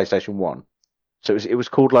on PlayStation 1? So it was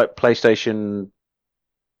called like PlayStation.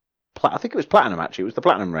 I think it was Platinum actually. It was the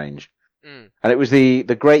Platinum range, and it was the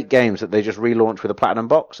great games that they just relaunched with a Platinum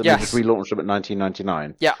box, and they just relaunched them at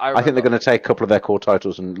 $19.99. Yeah, I think they're going to take a couple of their core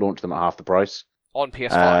titles and launch them at half the price on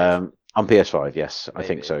PS5. On PS5, yes, Maybe. I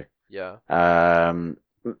think so. Yeah.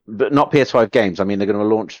 But not PS5 games. I mean, they're going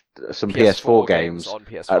to launch some PS4 games on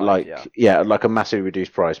PS5 at like a massively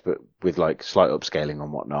reduced price, but with like slight upscaling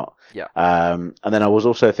and whatnot. Yeah. And then I was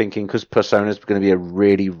also thinking because Persona is going to be a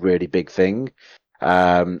really, really big thing.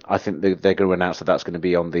 I think they're going to announce that that's going to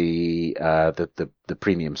be on the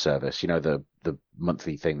premium service. You know, the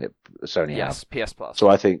monthly thing that Sony Yes, have. PS Plus. So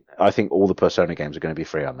I think all the Persona games are going to be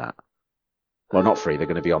free on that. Well, not free. They're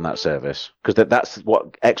going to be on that service because that's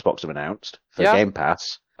what Xbox have announced for Game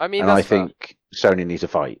Pass. I mean, and I think Sony needs to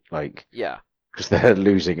fight, like, yeah, because they're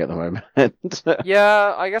losing at the moment.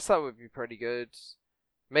 yeah, I guess that would be pretty good.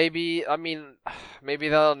 Maybe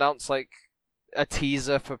they'll announce like a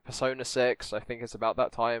teaser for Persona 6. I think it's about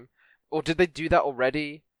that time. Or did they do that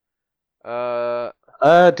already? Did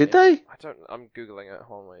they? I'm googling it.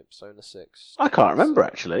 Hold on, wait. Persona 6. I can't remember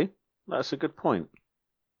actually. That's a good point.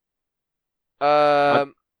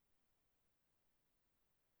 No.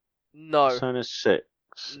 Persona 6.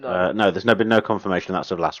 No. No, there's been no confirmation.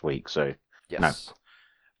 That's of last week, so Yes. no.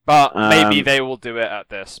 But maybe they will do it at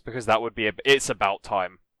this because that would be it's about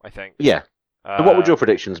time, I think. Yeah. So what would your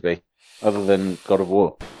predictions be, other than God of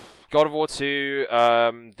War? God of War 2,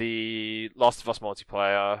 the Last of Us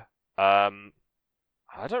multiplayer.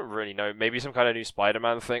 I don't really know. Maybe some kind of new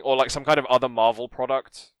Spider-Man thing, or like some kind of other Marvel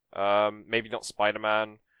product. Maybe not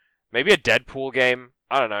Spider-Man. Maybe a Deadpool game.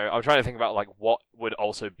 I don't know. I'm trying to think about like what would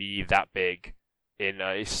also be that big in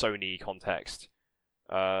a Sony context.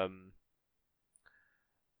 I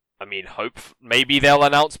mean, maybe they'll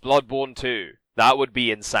announce Bloodborne 2. That would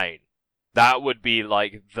be insane. That would be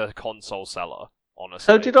like the console seller, honestly.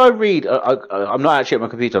 So did I read? I'm not actually at my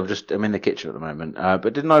computer. I'm in the kitchen at the moment.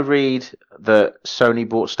 But didn't I read that Sony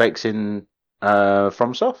bought stakes in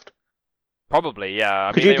FromSoft? Probably, yeah.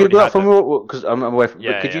 I Could mean, you they already Google that had for it. me? Because I'm away from.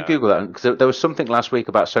 Yeah, But could you yeah. Google that? Because there was something last week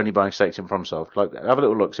about Sony buying stakes in FromSoft. Like, have a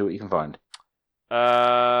little look, see what you can find.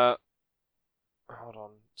 Hold on.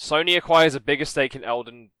 Sony acquires a bigger stake in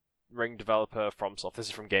Elden Ring developer FromSoft. This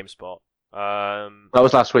is from GameSpot. That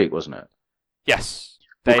was last week, wasn't it? Yes,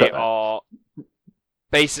 We'll they cut that. are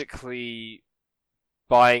basically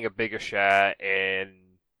buying a bigger share in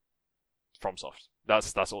FromSoft.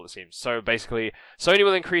 That's all it seems. So basically, Sony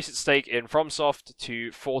will increase its stake in FromSoft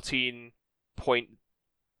to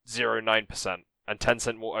 14.09%, and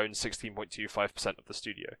Tencent will own 16.25% of the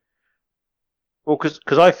studio. Well,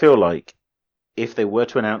 because I feel like if they were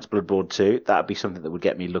to announce Bloodborne 2, that'd be something that would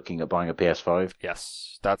get me looking at buying a PS5.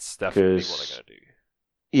 Yes, that's definitely what 'Cause- they're going to do.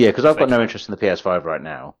 Yeah, because I've got Thank no you. interest in the PS5 right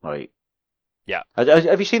now. Like, Yeah.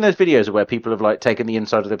 Have you seen those videos where people have like taken the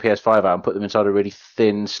inside of the PS5 out and put them inside a really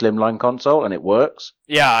thin, slimline console, and it works?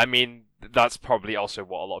 Yeah, I mean, that's probably also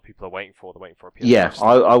what a lot of people are waiting for. They're waiting for a PS5. Yeah,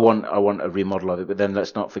 still. I want a remodel of it, but then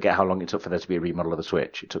let's not forget how long it took for there to be a remodel of the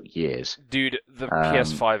Switch. It took years. Dude, the Um,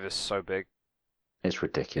 PS5 is so big. It's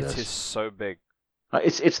ridiculous. It is so big.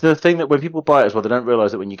 It's the thing that when people buy it as well, they don't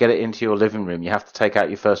realize that when you get it into your living room, you have to take out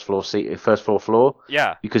your first floor floor,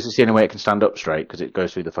 Yeah, because it's the only way it can stand up straight because it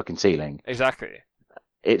goes through the fucking ceiling. exactly.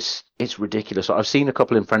 It's ridiculous. I've seen a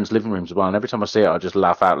couple in friends' living rooms as well, and every time I see it, I just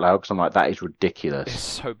laugh out loud because I'm like, that is It's ridiculous.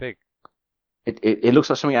 so big. It looks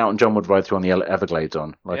like something out on John would ride through on the Everglades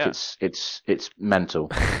on. Like Yeah. it's mental.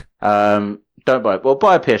 Don't buy it. Well,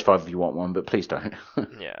 buy a PS5 if you want one, but please don't.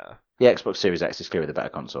 Yeah. The Xbox Series X is clearly the better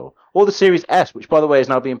console, or the Series S, which by the way is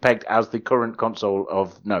now being pegged as the current console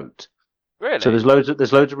of note. Really? So there's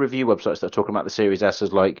loads of review websites that are talking about the Series S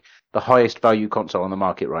as like the highest value console on the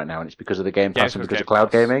market right now, and it's because of the Game Pass and because of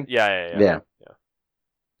cloud gaming. Yeah. Yeah.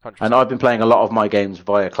 100%. And I've been playing a lot of my games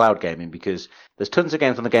via cloud gaming because there's tons of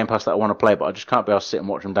games on the Game Pass that I want to play, but I just can't be able to sit and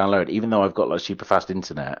watch them download, even though I've got like super fast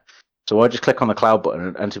internet. So I just click on the cloud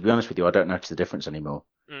button, and to be honest with you, I don't notice the difference anymore.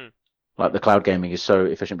 Mm. Like the cloud gaming is so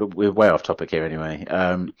efficient, but we're way off topic here anyway.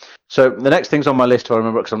 So the next thing's on my list, if I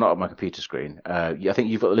remember, because I'm not on my computer screen. I think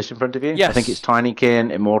you've got the list in front of you. Yes. I think it's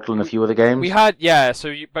Tinykin, Immortal, and a few other games. We had, yeah,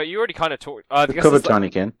 but you already kind of talked. I We've guess covered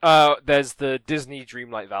there's, Tinykin. there's the Disney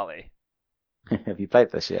Dreamlight Valley. Have you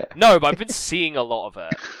played this yet? No, but I've been seeing a lot of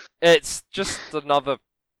it. It's just another.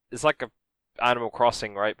 It's like a Animal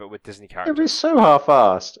Crossing, right? But with Disney characters. It's so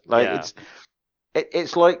half-assed. Like Yeah.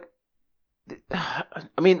 it's like.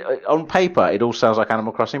 I mean, on paper, it all sounds like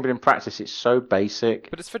Animal Crossing, but in practice, it's so basic.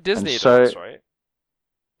 But it's for Disney so- adults, right?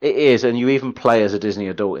 It is, and you even play as a Disney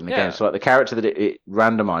adult in the Yeah. game. So, like, the character that it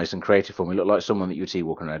randomized and created for me looked like someone that you'd see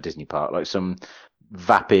walking around a Disney park, like some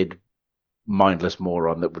vapid, mindless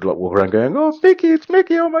moron that would like walk around going, "Oh, Mickey, it's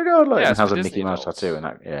Mickey! Oh my god!" Like, Yeah, and it's has for a Disney Mickey Mouse adults. tattoo, and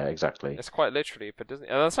that. Yeah, exactly. It's quite literally for Disney,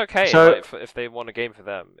 and that's okay. So- like, if they want a game for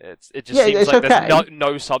them, it just Yeah, seems it's like okay. there's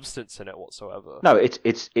no substance in it whatsoever. No, it's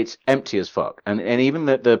empty as fuck, and even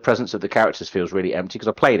the presence of the characters feels really empty because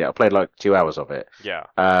I played it. I played like 2 hours of it. Yeah,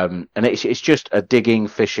 And it's just a digging,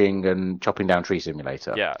 fishing, and chopping down tree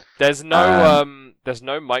simulator. yeah. There's no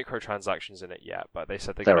microtransactions in it yet, but they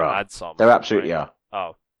said they're There going to are. add some. There absolutely right?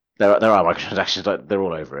 are. Oh, There are microtransactions. Like, they're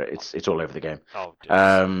all over it. It's all over the game. oh.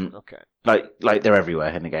 Jeez. Okay. Like they're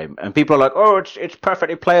everywhere in the game, and people are like, "Oh, it's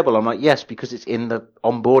perfectly playable." I'm like, "Yes, because it's in the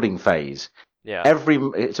onboarding phase." Yeah.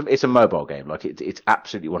 It's a mobile game. Like it's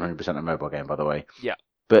absolutely 100% a mobile game, by the way. Yeah.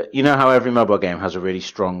 But you know how every mobile game has a really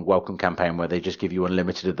strong welcome campaign where they just give you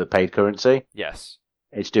unlimited of the paid currency. Yes.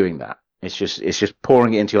 It's doing that. It's just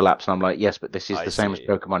pouring it into your laps, and I'm like, yes, but this is I the same as see.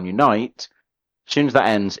 Pokemon Unite. As soon as that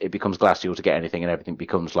ends, it becomes glacial to get anything, and everything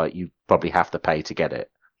becomes like you probably have to pay to get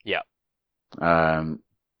it. Yeah.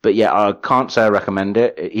 But yeah, I can't say I recommend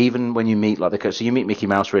it. Even when you meet so you meet Mickey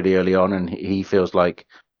Mouse really early on, and he feels like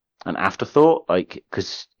an afterthought, like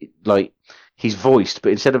because like he's voiced,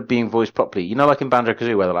 but instead of being voiced properly, you know, like in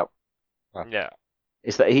Banjo-Kazooie, where they're like, Yeah.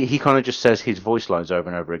 it's that he kind of just says his voice lines over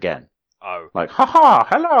and over again, Oh, like haha,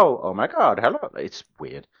 hello, oh my god, hello. It's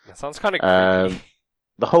weird. that sounds kind of creepy.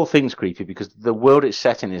 The whole thing's creepy because the world it's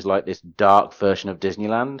set in is like this dark version of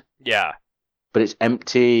Disneyland, Yeah. but it's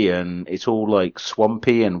empty and it's all like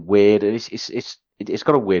swampy and weird, and it's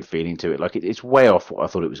got a weird feeling to it. Like it's way off what I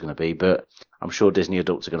thought it was going to be, but I'm sure Disney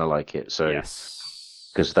adults are going to like it. So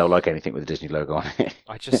Yes. because they'll like anything with a Disney logo on it.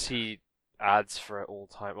 I just see ads for it all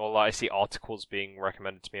the time. Or like, I see articles being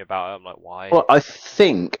recommended to me about it. I'm like, why? Well, I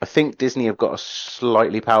think Disney have got a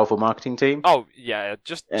slightly powerful marketing team. Oh yeah,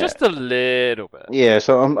 just a little bit. Yeah,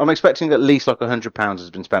 so I'm expecting at least like £100 has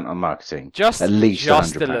been spent on marketing. Just at least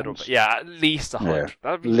just £100. a little bit. Yeah, at least 100.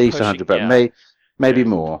 That'd be At least pushing, 100, but yeah. maybe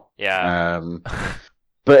more. Yeah.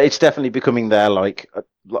 But it's definitely becoming their like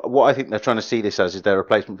what I think they're trying to see this as is their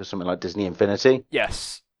replacement for something like Disney Infinity.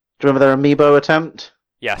 Yes. Do you remember their Amiibo attempt?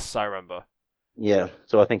 Yes, I remember. Yeah,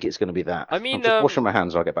 so I think it's going to be that. I mean, I'm just washing my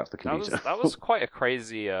hands. I'll get back to the That computer. was quite a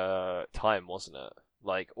crazy time, wasn't it?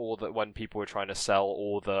 Like when people were trying to sell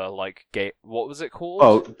all the like game. What was it called?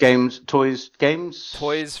 Oh, games. Toys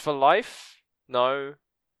for Life? No.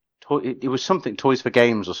 It was something Toys for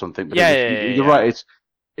Games or something. But Yeah, you're yeah. right.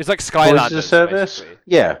 It's like Toys Skylanders, as a service. basically.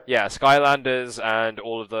 Yeah. Yeah, Skylanders and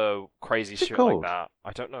all of the crazy What's it shit like called? that.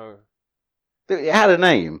 I don't know. It had a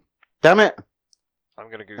name. Damn it! I'm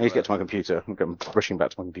gonna I Google need to get it. to my computer. I'm rushing back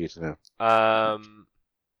to my computer now.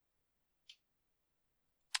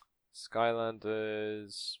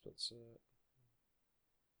 Skylanders. What's it?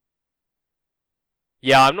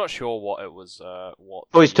 Yeah, I'm not sure what it was. What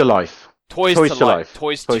Toys to Life. Toys Toys to to Life. Life.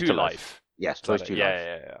 Toys Toys to to Life. Life. Yes, Is that Toys it? to Yeah,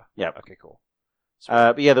 Life. yeah. Yeah. Okay, cool.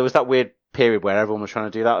 But yeah, there was that weird period where everyone was trying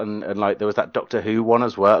to do that, and like there was that Doctor Who one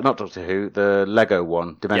as well. Not Doctor Who, the Lego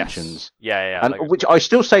one, Dimensions. Yes. Yeah. And which I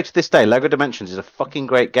still say to this day, Lego Dimensions is a fucking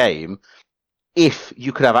great game if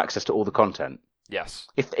you could have access to all the content. Yes.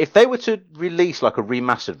 If they were to release like a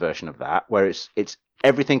remastered version of that, where it's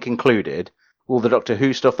everything included, all the Doctor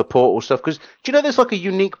Who stuff, the Portal stuff, because do you know there's like a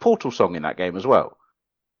unique Portal song in that game as well?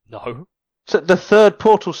 No. So the third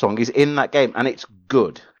Portal song is in that game, and it's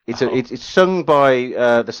good. It's sung by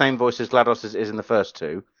the same voice as GLaDOS is in the first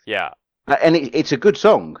two. Yeah. And it's a good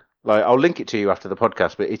song. Like I'll link it to you after the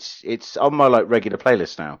podcast, but it's on my like regular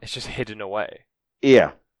playlist now. It's just hidden away.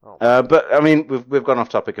 Yeah. Oh. But I mean, we've gone off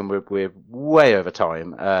topic and we're way over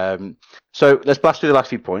time. So let's blast through the last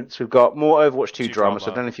few points. We've got more Overwatch 2 drama.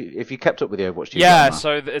 So I don't know if you kept up with the Overwatch 2 Yeah, drama.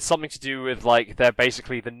 so it's something to do with like they're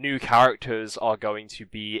basically the new characters are going to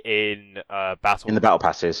be in battle In the battle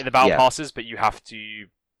passes. in the battle yeah. passes, but you have to.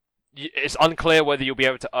 It's unclear whether you'll be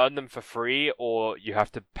able to earn them for free or you have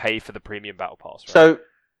to pay for the premium battle pass. Right? So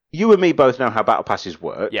you and me both know how battle passes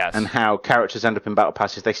work, Yes. and how characters end up in battle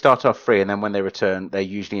passes. They start off free, and then when they return, they're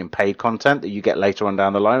usually in paid content that you get later on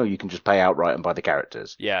down the line, or you can just pay outright and buy the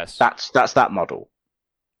characters. Yes. That's that model.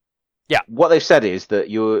 Yeah. What they've said is that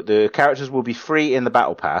the characters will be free in the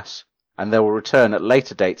battle pass, and they will return at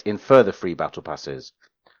later dates in further free battle passes.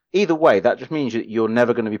 Either way, that just means that you're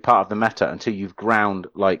never going to be part of the meta until you've ground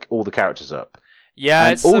like all the characters up. Yeah,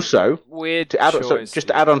 And it's also, a weird to add, choice. just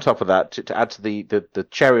to add on top of that, to add to the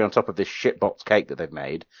cherry on top of this shitbox cake that they've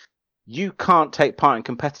made, you can't take part in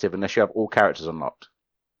competitive unless you have all characters unlocked.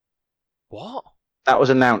 What? That was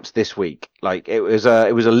announced this week. Like it was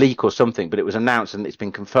a leak or something, but it was announced and it's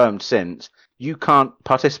been confirmed since. You can't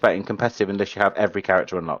participate in competitive unless you have every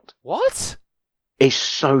character unlocked. What? It's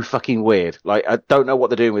so fucking weird. Like I don't know what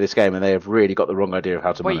they're doing with this game, and they have really got the wrong idea of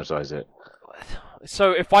how to Wait. monetize it.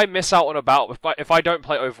 So if I miss out on a battle, if I don't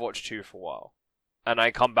play Overwatch 2 for a while, and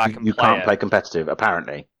I come back and You play can't it, play competitive,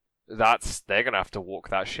 apparently. they're gonna have to walk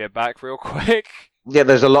that shit back real quick. Yeah,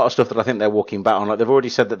 there's a lot of stuff that I think they're walking back on. Like they've already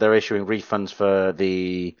said that they're issuing refunds for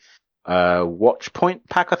the Watch Point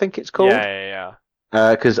pack, I think it's called. Yeah.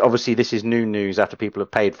 Because obviously this is new news after people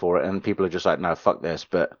have paid for it, and people are just like, no, fuck this.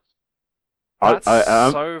 But That's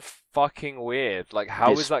I so fucking weird. Like,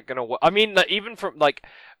 how It's- is that gonna work? I mean, like, even from like,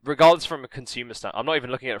 regardless from a consumer stand, I'm not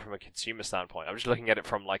even looking at it from a consumer standpoint. I'm just looking at it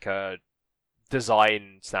from like a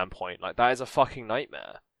design standpoint. Like, that is a fucking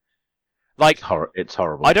nightmare. Like, it's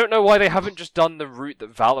horrible. I don't know why they haven't just done the route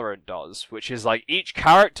that Valorant does, which is like each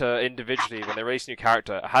character individually, when they release a new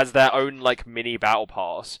character, has their own like mini battle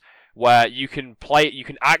pass where you can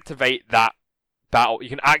activate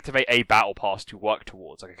a battle pass to work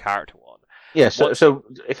towards, like a character one. Yeah, so, Once- so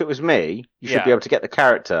if it was me, you should Yeah. be able to get the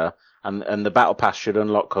character, and the battle pass should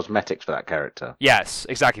unlock cosmetics for that character. Yes,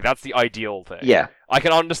 exactly. That's the ideal thing. Yeah, I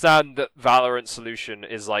can understand that Valorant's solution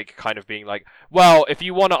is like kind of being like, well, if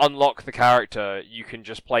you want to unlock the character, you can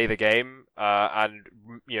just play the game and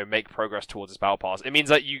make progress towards this battle pass. It means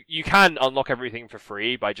that you can unlock everything for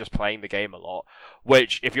free by just playing the game a lot,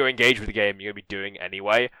 which if you're engaged with the game, you're gonna be doing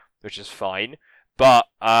anyway, which is fine. But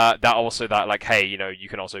hey, you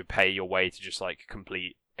can also pay your way to just like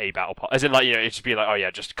complete a battle pass, as in like it should be like, oh yeah,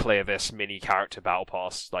 just clear this mini character battle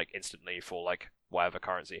pass like instantly for like whatever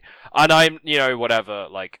currency. And I'm whatever,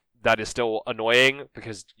 like that is still annoying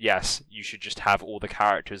because yes, you should just have all the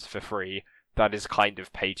characters for free. That is kind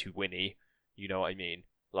of pay to winny. You know what I mean?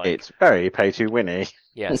 Like it's very pay to winny.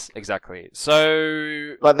 yes, exactly.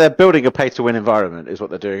 So Like they're building a pay to win environment, is what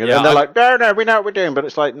they're doing, and Yeah, then they're like, no, we know what we're doing, but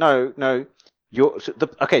it's like, no,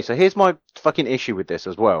 okay. So here's my fucking issue with this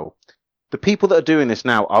as well. The people that are doing this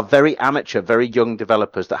now are very amateur, very young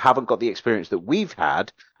developers that haven't got the experience that we've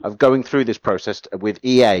had of going through this process with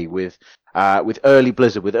EA, with early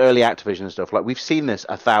Blizzard, with early Activision and stuff. Like we've seen this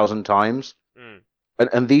 1,000 times. mm,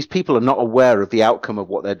 And these people are not aware of the outcome of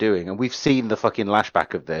what they're doing, and we've seen the fucking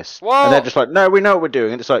lashback of this, Well- and they're just like, no, we know what we're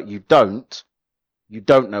doing, and it's like, you don't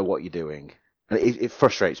know what you're doing, and it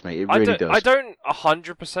frustrates me. It really does. I don't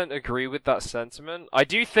 100% agree with that sentiment. I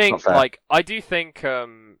do think, Not fair.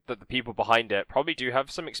 that the people behind it probably do have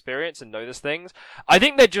some experience and know these things. I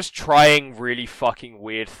think they're just trying really fucking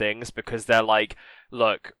weird things because they're like,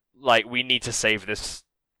 look, like, we need to save this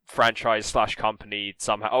franchise / company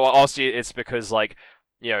somehow. Or also, it's because, like,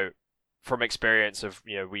 you know, from experience of,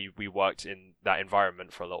 you know, we worked in that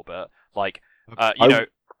environment for a little bit. Like,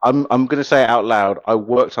 I'm going to say it out loud. I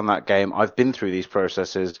worked on that game. I've been through these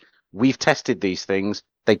processes. We've tested these things.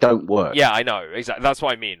 They don't work. yeah, I know, exactly. That's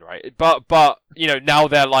what I mean, right? But you know, now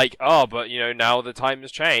they're like, oh, but you know, now the time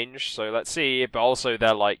has changed, so let's see. But also,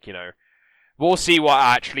 they're like, you know, we'll see what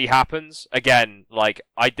actually happens. Again, like,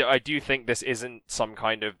 I do think this isn't some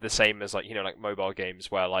kind of the same as, like, you know, like mobile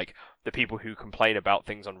games where, like, the people who complain about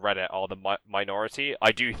things on Reddit are the minority.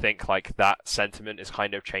 I do think, like, that sentiment is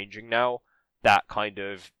kind of changing now. That kind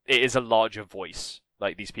of, it is a larger voice,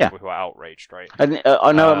 like these people who are outraged, right? And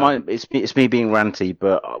I know it's me being ranty,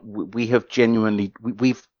 but we have genuinely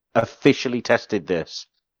we've officially tested this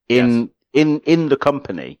in the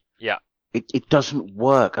company. Yeah. It doesn't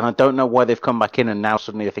work, and I don't know why they've come back in and now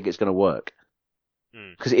suddenly they think it's going to work,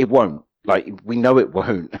 because it won't. Like, we know it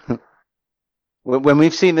won't. When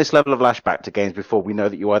we've seen this level of lashback to games before, we know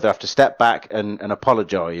that you either have to step back and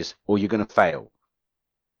apologize, or you're going to fail.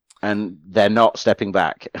 And they're not stepping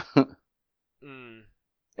back.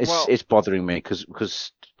 It's bothering me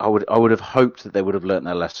because I would have hoped that they would have learnt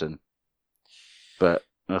their lesson, but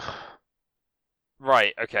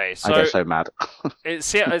right. Okay. So I get so mad. it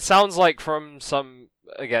sounds like from some,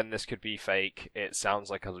 again, this could be fake. It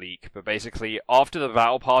sounds like a leak, but basically, after the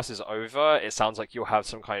battle pass is over, it sounds like you'll have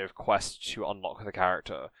some kind of quest to unlock the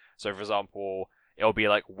character. So, for example, it'll be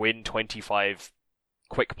like win 25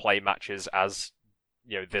 quick play matches as,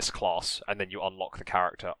 you know, this class, and then you unlock the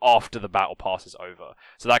character after the battle pass is over.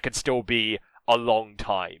 So that could still be a long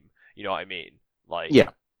time. You know what I mean? Like, yeah.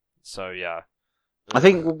 So yeah, I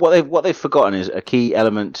think what they've forgotten is a key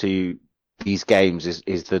element to these games is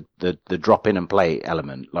the drop in and play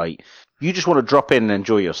element. Like, you just want to drop in and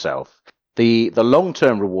enjoy yourself. The long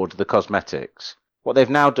term reward, the cosmetics. What they've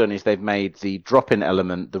now done is they've made the drop in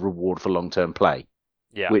element the reward for long term play.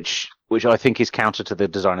 Yeah. Which I think is counter to the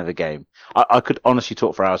design of the game. I could honestly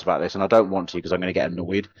talk for hours about this, and I don't want to because I'm going to get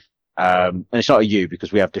annoyed. And it's not a you,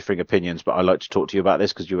 because we have differing opinions, but I like to talk to you about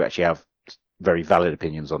this because you actually have very valid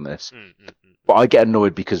opinions on this. But I get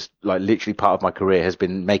annoyed because, like, literally part of my career has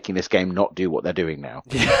been making this game not do what they're doing now.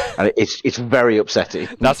 And it's very upsetting.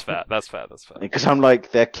 That's fair. Because I'm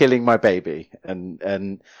like, they're killing my baby. And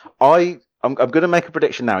I'm going to make a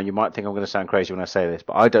prediction now, and you might think I'm going to sound crazy when I say this,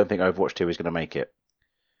 but I don't think Overwatch 2 is going to make it.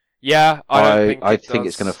 Yeah, I think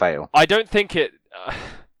it's going to fail. I don't think it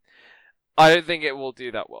will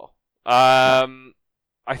do that well.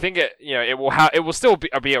 I think it, you know, it will still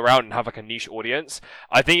be around and have like a niche audience.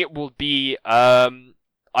 I think it will be.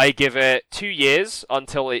 I give it 2 years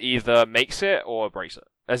until it either makes it or breaks it.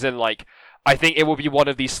 As in, like, I think it will be one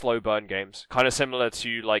of these slow burn games, kind of similar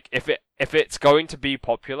to, like, if it's going to be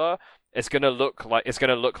popular, it's gonna look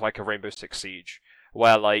like a Rainbow Six Siege,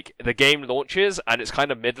 where, like, the game launches and it's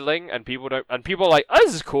kind of middling, and people are like, oh,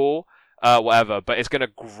 this is cool, whatever, but it's gonna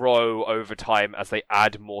grow over time as they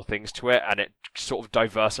add more things to it, and it sort of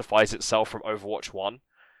diversifies itself from Overwatch 1.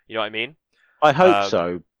 You know what I mean? I hope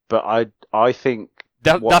so, but I think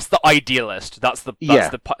that's the idealist. That's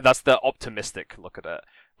the optimistic look at it.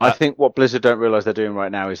 I think what Blizzard don't realize they're doing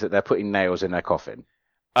right now is that they're putting nails in their coffin.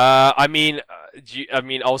 I mean,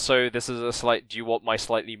 also, this is do you want my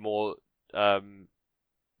slightly more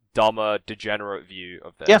dumber, degenerate view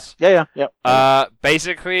of this? Yeah.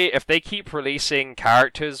 Basically, if they keep releasing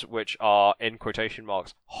characters which are, in quotation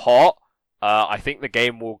marks, hot, I think the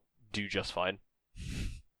game will do just fine.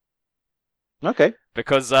 Okay.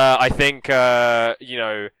 Because I think, you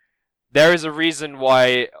know, there is a reason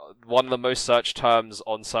why one of the most searched terms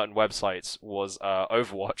on certain websites was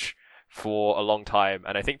Overwatch for a long time,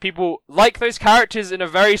 and I think people like those characters in a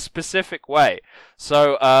very specific way.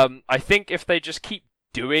 So I think if they just keep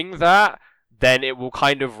doing that, then it will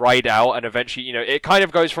kind of ride out, and eventually, you know, it kind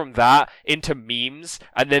of goes from that into memes,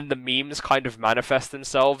 and then the memes kind of manifest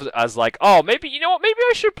themselves as like, oh, maybe, you know what, maybe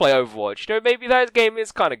I should play Overwatch, you know, maybe that game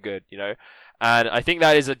is kind of good, you know. And I think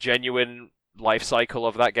that is a genuine life cycle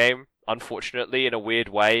of that game, unfortunately, in a weird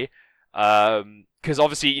way. Because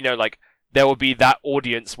obviously, you know, like, there will be that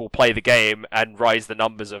audience will play the game and rise the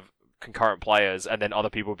numbers of concurrent players, and then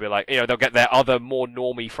other people will be like, you know, they'll get their other more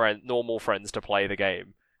normal friends to play the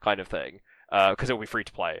game, kind of thing. because it will be free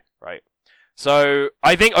to play, right? So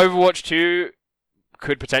I think Overwatch 2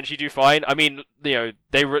 could potentially do fine. I mean, did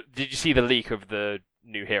you see the leak of the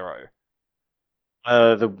new hero?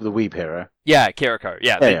 The Weeb hero. Yeah, Kiriko.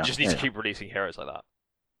 Yeah, they yeah, just need yeah. to keep releasing heroes like that.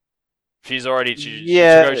 She's already she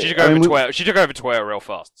took over Twitter real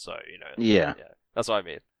fast, so Yeah. That's what I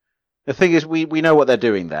mean. The thing is, we know what they're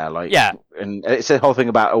doing there, like Yeah. and it's the whole thing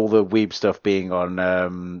about all the Weeb stuff being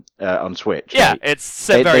on Switch. Yeah, like, it's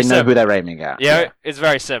they very know similar. who they're aiming at. Yeah, it's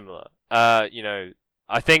very similar.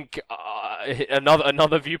 I think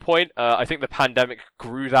another viewpoint. I think the pandemic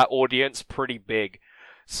grew that audience pretty big.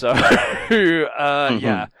 So,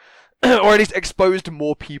 yeah, or at least exposed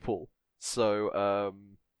more people. So,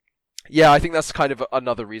 yeah, I think that's kind of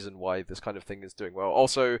another reason why this kind of thing is doing well.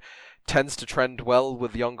 Also, tends to trend well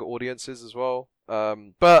with younger audiences as well.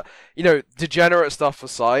 But degenerate stuff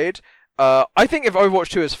aside, I think if Overwatch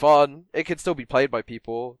 2 is fun, it can still be played by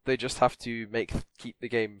people. They just have to keep the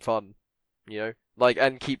game fun,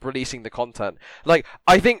 and keep releasing the content. Like,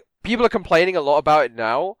 I think people are complaining a lot about it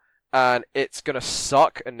now, and it's gonna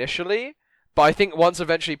suck initially. But I think once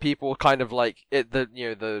eventually people kind of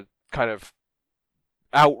the kind of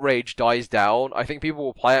outrage dies down, I think people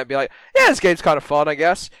will play it and be like, yeah, this game's kind of fun, I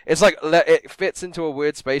guess. It's like, it fits into a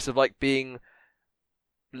weird space of like being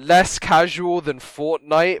less casual than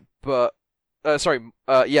Fortnite, but less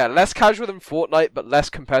casual than Fortnite, but less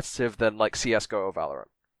competitive than like CS:GO or Valorant.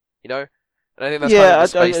 And I think that's kind of the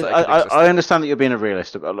space that it can exist I in. understand that you're being a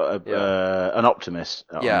realist, an optimist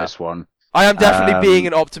on this one. I am definitely being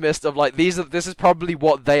an optimist of like this is probably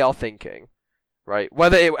what they are thinking, right?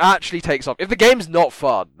 Whether it actually takes off. If the game's not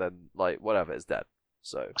fun, then like whatever, it's dead.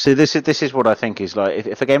 So this is what I think is like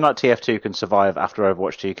if a game like TF2 can survive after after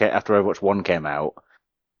Overwatch 1 came out,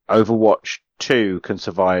 Overwatch 2 can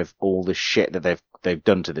survive all the shit that they've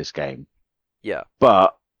done to this game. Yeah.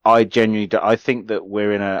 But I think that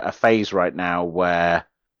we're in a phase right now where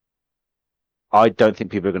I don't think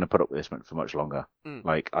people are going to put up with this for much longer.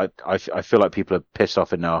 Like I feel like people are pissed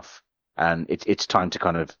off enough, and it's time to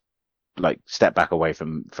kind of like step back away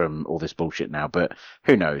from all this bullshit now. But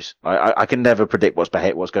who knows? I can never predict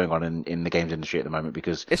what's going on in the games industry at the moment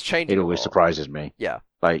because it's changing. It always surprises me. Yeah.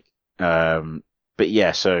 Like but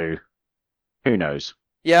yeah, so who knows?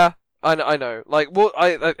 Yeah. I know. Like, well,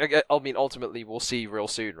 I mean, ultimately, we'll see real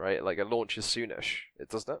soon, right? Like, it launches soonish. It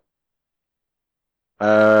doesn't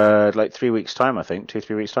it? Like 3 weeks time, I think.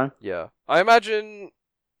 2-3 weeks time. Yeah, I imagine.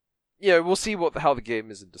 We'll see how the game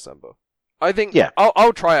is in December. I think. Yeah.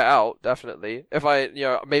 I'll try it out definitely. If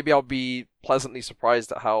maybe I'll be pleasantly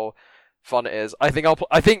surprised at how fun it is. I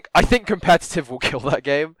think competitive will kill that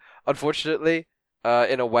game. Unfortunately,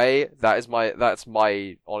 in a way, that's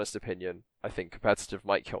my honest opinion. I think competitive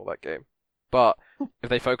might kill that game. But if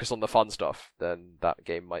they focus on the fun stuff, then that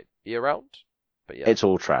game might be around. But yeah. It's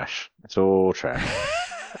all trash. It's all trash.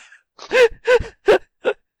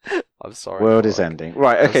 I'm sorry. World is ending.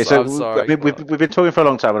 Right, okay, I'm sorry, we've been talking for a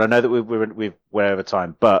long time, and I know that we're over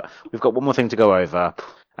time, but we've got one more thing to go over,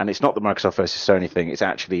 and it's not the Microsoft versus Sony thing, it's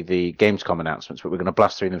actually the Gamescom announcements, but we're going to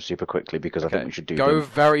blast through them super quickly because I think we should do them. Go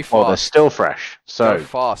very fast. Oh, they're still fresh. So, go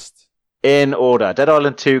fast. In order, Dead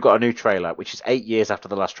Island 2 got a new trailer, which is 8 years after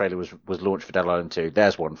the last trailer was launched for Dead Island 2.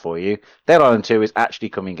 There's one for you. Dead Island 2 is actually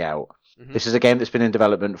coming out. Mm-hmm. This is a game that's been in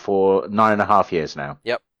development for 9.5 years now.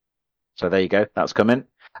 Yep. So there you go. That's coming.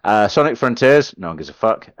 Sonic Frontiers, no one gives a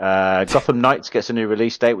fuck. Gotham Knights gets a new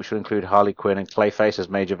release date, which will include Harley Quinn and Clayface as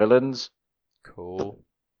major villains. Cool.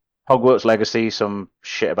 Hogwarts Legacy, some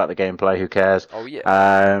shit about the gameplay. Who cares? Oh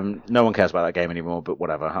yeah. No one cares about that game anymore. But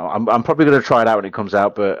whatever. I'm probably going to try it out when it comes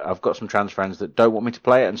out. But I've got some trans friends that don't want me to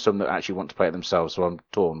play it, and some that actually want to play it themselves. So I'm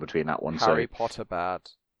torn between that one. Harry Potter bad.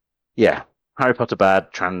 Yeah. Harry Potter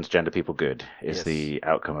bad, transgender people good is the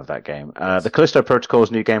outcome of that game. The Callisto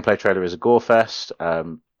Protocol's new gameplay trailer is a gore fest.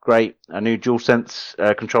 Great. A new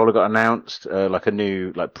DualSense controller got announced, like a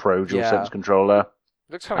new pro DualSense controller.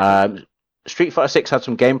 Looks kind of Street Fighter 6 had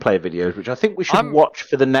some gameplay videos, which I think we should watch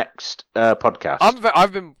for the next podcast.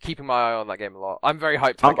 I've been keeping my eye on that game a lot. I'm very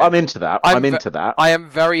hyped. I'm into that. I'm into that. I am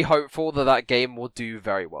very hopeful that game will do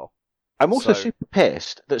very well. I'm also super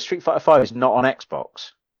pissed that Street Fighter 5 is not on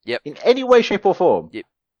Xbox. Yep. In any way, shape, or form. Yep.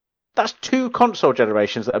 That's 2 console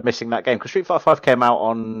generations that are missing that game. Because Street Fighter 5 came out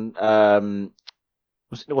on...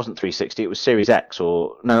 it wasn't 360, it was Series X.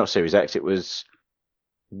 No, not Series X, it was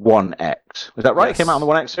 1X. Was that right? Yes. It came out on the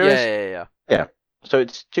 1X series? Yeah. So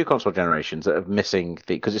it's 2 console generations that are missing...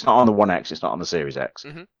 Because it's not on the 1X, it's not on the Series X.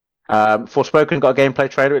 Mm-hmm. Forspoken got a gameplay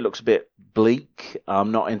trailer. It looks a bit bleak.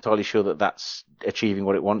 I'm not entirely sure that that's achieving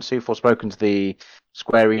what it wants to. Forspoken's the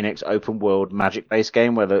Square Enix open world magic-based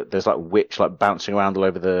game where there's like witch like bouncing around all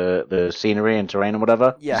over the scenery and terrain and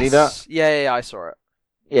whatever. Yes. You see that? Yeah, I saw it.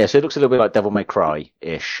 Yeah, so it looks a little bit like Devil May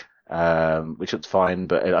Cry-ish, which looks fine,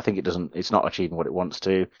 but I think it's not achieving what it wants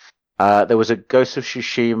to. There was a Ghost of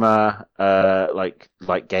Tsushima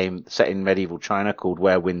like game set in medieval China called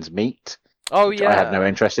Where Winds Meet. Oh which yeah. I had no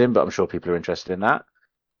interest in, but I'm sure people are interested in that.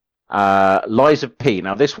 Lies of P.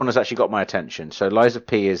 Now this one has actually got my attention. So Lies of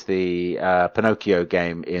P is the Pinocchio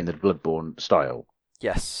game in the Bloodborne style.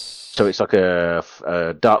 Yes. So it's like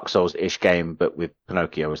a Dark Souls-ish game, but with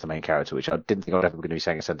Pinocchio as the main character, which I didn't think I was ever going to be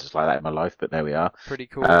saying a sentence like that in my life, but there we are. Pretty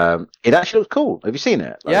cool. It actually looks cool. Have you seen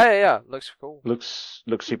it? Yeah. Looks cool. Looks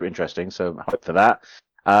super interesting. So I hope for that.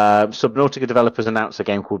 Subnautica developers announced a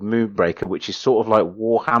game called Moonbreaker, which is sort of like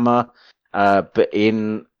Warhammer, but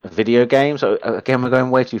in video games. So, again, we're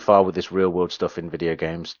going way too far with this real-world stuff in video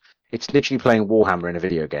games. It's literally playing Warhammer in a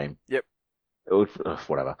video game. Yep.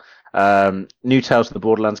 Whatever. New Tales of the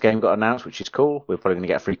Borderlands game got announced, which is cool. We're probably going to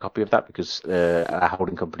get a free copy of that because our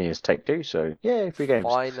holding company is Take-Two. So yeah, free games.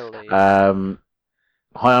 Finally.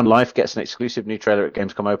 High on Life gets an exclusive new trailer at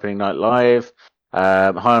Gamescom opening night live.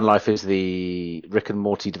 High on Life is the Rick and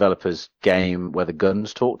Morty developers game where the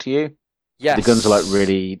guns talk to you. Yes. The guns are like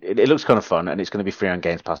really. It looks kind of fun, and it's going to be free on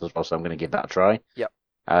Games Pass as well. So I'm going to give that a try. Yep.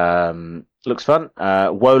 Looks fun.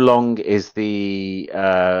 Wolong is the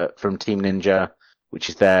from Team Ninja, which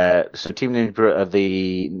is Team Ninja are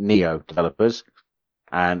the Neo developers,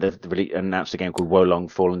 and they've really announced a game called Wolong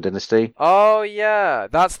Fallen Dynasty. Oh yeah,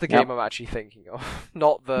 that's the game Yep. I'm actually thinking of,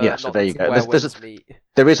 not the. Yeah, so not there you go. Where There's Winds Meet.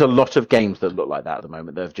 There is a lot of games that look like that at the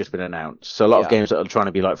moment that have just been announced. So a lot of Yeah. games that are trying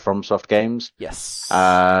to be like FromSoft games. Yes.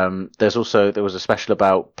 There was a special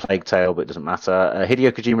about Plague Tale, but it doesn't matter.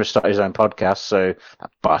 Hideo Kojima started his own podcast, so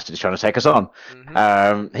that bastard is trying to take us on.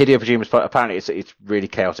 Mhm. Hideo Kojima's apparently it's really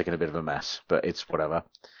chaotic and a bit of a mess, but it's whatever.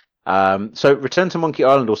 So Return to Monkey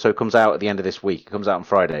Island also comes out at the end of this week. It comes out on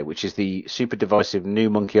Friday, which is the super divisive new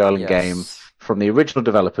Monkey Island game Yes. from the original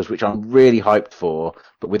developers, which I'm really hyped for,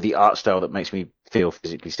 but with the art style that makes me feel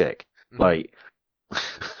physically sick. Mhm. Like,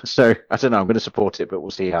 so I don't know. I'm going to support it, but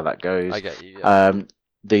we'll see how that goes. I get you. Yeah.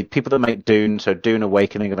 The people that make Dune, so Dune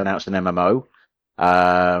Awakening, have announced an MMO.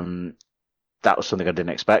 That was something I didn't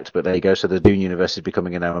expect, but there you go. So the Dune universe is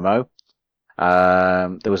becoming an MMO.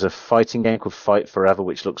 There was a fighting game called Fight Forever,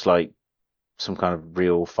 which looks like some kind of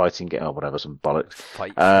real fighting game or whatever, some bollocks.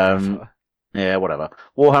 Fight um, forever. Yeah, whatever.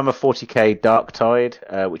 Warhammer 40k Dark Tide,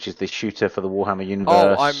 which is the shooter for the Warhammer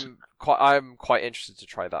universe. Oh, I'm quite interested to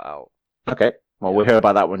try that out. Okay. Well, we'll hear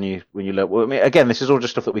about that when you look. Well, I mean, again, this is all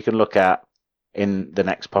just stuff that we can look at in the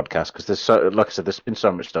next podcast because like I said, there's been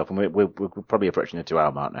so much stuff, and we're probably approaching the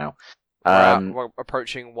 2-hour mark now. We're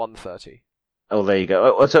approaching 1:30. Oh, there you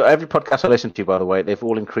go. Oh, so every podcast I listen to, by the way, they've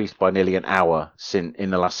all increased by nearly an hour in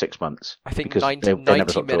the last 6 months. I think Because 90, they never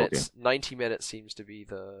 90 stop minutes. 90 minutes seems to be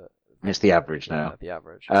the It's the average now. the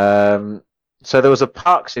average. So there was a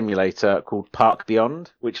park simulator called Park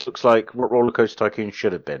Beyond, which looks like what Roller Coaster Tycoon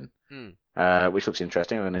should have been. Which looks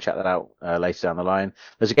interesting. I'm going to check that out later down the line.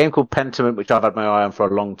 There's a game called Pentiment, which I've had my eye on for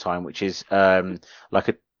a long time, which is like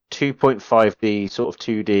a 2.5D sort of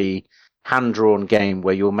 2D hand-drawn game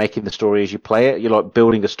where you're making the story as you play it. You're like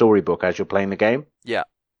building a storybook as you're playing the game. Yeah.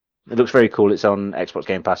 It looks very cool. It's on Xbox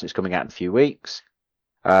Game Pass and it's coming out in a few weeks.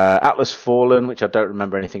 Atlas Fallen, which I don't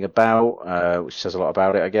remember anything about, which says a lot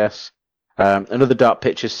about it, I guess. Another Dark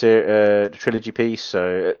Pictures trilogy piece,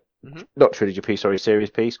 so not trilogy piece, sorry,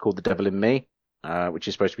 series piece called The Devil in Me, which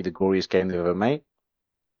is supposed to be the goriest game they've ever made.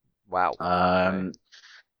 Wow.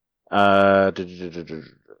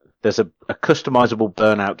 There's a customizable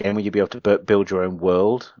Burnout game where you'll be able to build your own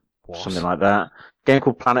world, something like that. Game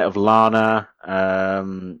called Planet of Lana,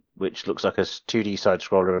 which looks like a 2D side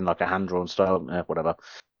scroller and like a hand drawn style, whatever.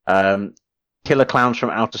 Killer Clowns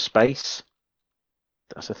from Outer Space,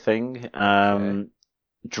 that's a thing.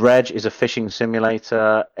 Dredge is a fishing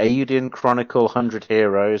simulator. Aiden Chronicle 100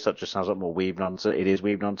 Heroes, that just sounds like more weeb nonsense. It is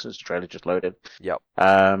weeb nonsense. The trailer just loaded. Yep.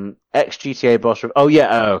 Ex GTA boss.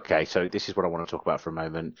 Okay. So this is what I want to talk about for a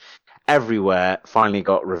moment. Everywhere finally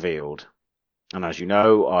got revealed, and as you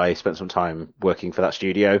know, I spent some time working for that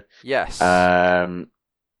studio. Yes.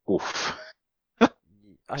 Oof.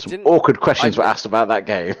 I Some didn't. awkward questions were asked about that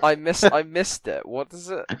game. I missed it. What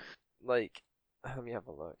is it like? Let me have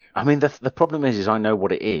a look. I mean, the problem is I know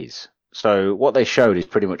what it is. So what they showed is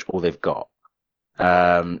pretty much all they've got.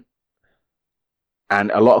 And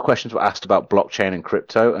a lot of questions were asked about blockchain and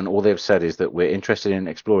crypto, and all they've said is that we're interested in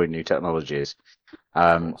exploring new technologies.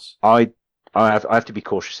 Of course. I I have to be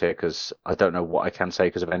cautious here because I don't know what I can say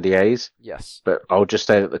because of NDAs. Yes. But I'll just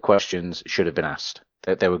say that the questions should have been asked.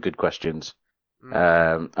 They were good questions,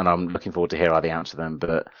 and I'm looking forward to hear how they answer them.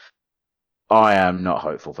 But I am not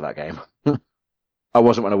hopeful for that game. I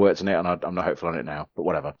wasn't when I worked on it, and I'm not hopeful on it now. But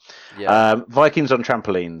whatever. Yeah. Vikings on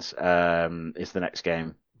Trampolines is the next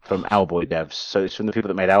game from Owlboy devs. So it's from the people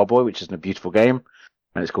that made Owlboy, which is a beautiful game,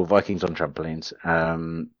 and it's called Vikings on Trampolines.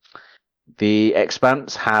 The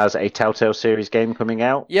Expanse has a Telltale series game coming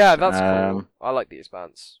out. Yeah, that's cool. I like The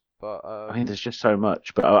Expanse, but I mean, there's just so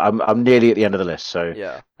much, but I'm nearly at the end of the list. So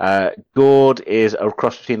yeah. Gord is a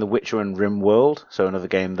cross between The Witcher and RimWorld, so another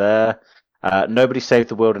game there. Nobody Saved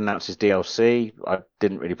the World announces DLC. I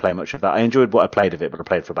didn't really play much of that. I enjoyed what I played of it, but I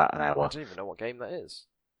played for about an I hour. don't even know what game that is.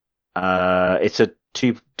 It's a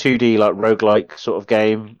 2D like roguelike sort of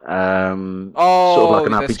game. Oh, sort of like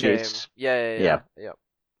an this RPG. game. Yeah.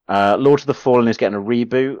 Lord of the Fallen is getting a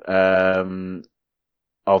reboot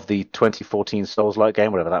of the 2014 Souls-like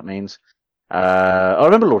game, whatever that means. I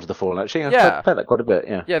remember Lord of the Fallen actually. I played that quite a bit.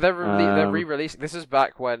 Yeah. Yeah, they're re-releasing. This is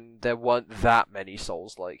back when there weren't that many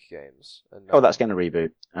Souls-like games. And that's getting a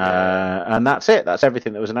reboot. And that's it. That's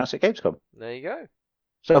everything that was announced at Gamescom. There you go.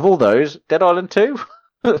 So of all those, Dead Island 2?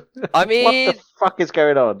 I mean, what the fuck is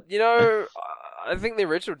going on? You know, I think the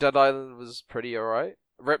original Dead Island was pretty alright.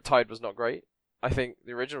 Riptide was not great. I think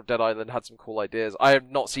the original Dead Island had some cool ideas. I have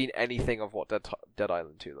not seen anything of what Dead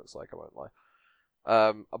Island 2 looks like, I won't lie.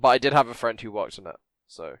 But I did have a friend who worked on it,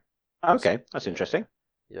 so... Okay, that's interesting.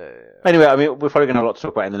 Yeah. Anyway, I mean, we're probably going to have a lot to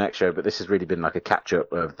talk about in the next show, but this has really been like a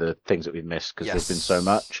catch-up of the things that we've missed, because there's been so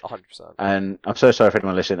much. 100%. And I'm so sorry for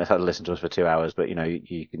anyone listening that's had to listen to us for 2 hours, but, you know,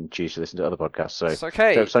 you can choose to listen to other podcasts, so it's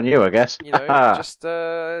okay. Joke's on you, I guess. You know, just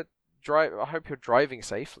drive. I hope you're driving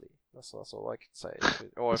safely. That's all I can say.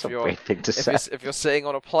 Or That's a weird thing to say. if you're sitting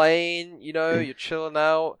on a plane, you know, you're chilling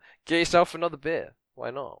out, get yourself another beer. Why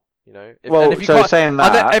not? You know.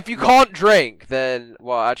 If you can't drink, then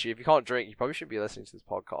actually, if you can't drink, you probably shouldn't be listening to this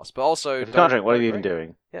podcast. But also, if you can't drink, what are you even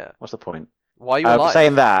doing? Yeah. What's the point? Why are you alive?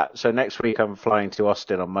 Saying that, so next week I'm flying to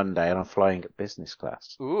Austin on Monday, and I'm flying business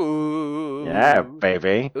class. Ooh. Yeah,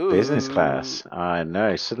 baby. Ooh. Business class. I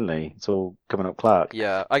know, suddenly. It's all coming up, Clark.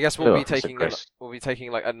 Yeah, I guess we'll be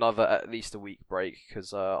taking like another at least a week break,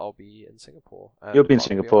 because I'll be in Singapore. You'll be in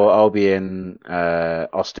Singapore, I'll be in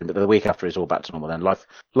Austin, but the week after is all back to normal then. Life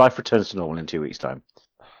returns to normal in 2 weeks' time.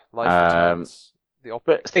 Life returns.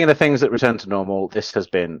 But thinking of things that return to normal, this has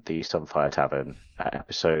been the East on Fire Tavern,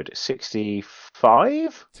 episode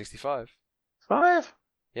 65? 65. 5?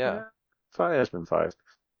 Yeah. 5, there's been 5.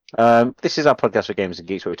 This is our podcast for Gamers and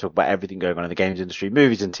Geeks, where we talk about everything going on in the games industry,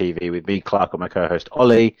 movies and TV, with me, Clark, and my co-host,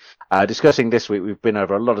 Ollie. Discussing this week, we've been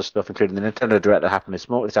over a lot of stuff, including the Nintendo Direct that happened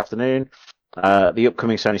this afternoon, the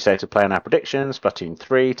upcoming Sony State of Play and our predictions, Splatoon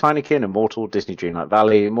 3, Tinykin, Immortal, Disney Dreamlight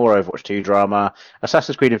Valley, more Overwatch 2 drama,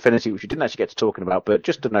 Assassin's Creed Infinity, which we didn't actually get to talking about, but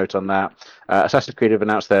just a note on that. Assassin's Creed have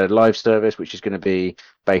announced their live service, which is going to be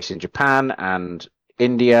based in Japan and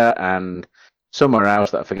India and somewhere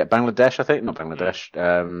else that I forget. Bangladesh, I think. Not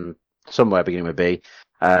Bangladesh. Somewhere beginning with B.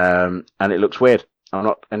 And it looks weird. I'm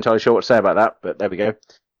not entirely sure what to say about that, but there we go.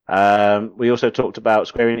 We also talked about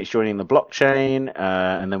Square Enix joining the blockchain,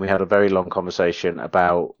 and then we had a very long conversation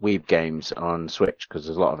about Weeb games on Switch, because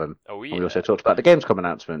there's a lot of them. Oh, yeah. And we also talked about the Gamescom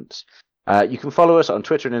announcements. You can follow us on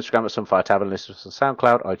Twitter and Instagram at Sunfire Tavern, listen to us on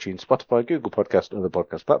SoundCloud, iTunes, Spotify, Google Podcast, and other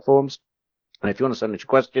podcast platforms. And if you want to send us your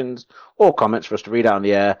questions or comments for us to read out on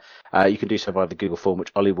the air, you can do so via the Google form,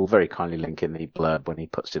 which Ollie will very kindly link in the blurb when he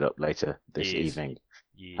puts it up later this evening.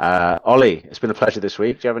 Yes. Ollie, it's been a pleasure this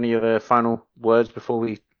week. Do you have any other final words before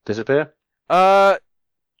we disappear?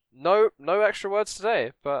 No extra words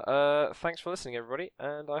today, but thanks for listening, everybody,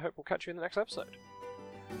 and I hope we'll catch you in the next episode.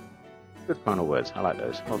 Good final words. I like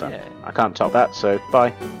those. Well done. Yeah. I can't top that, so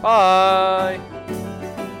bye. Bye!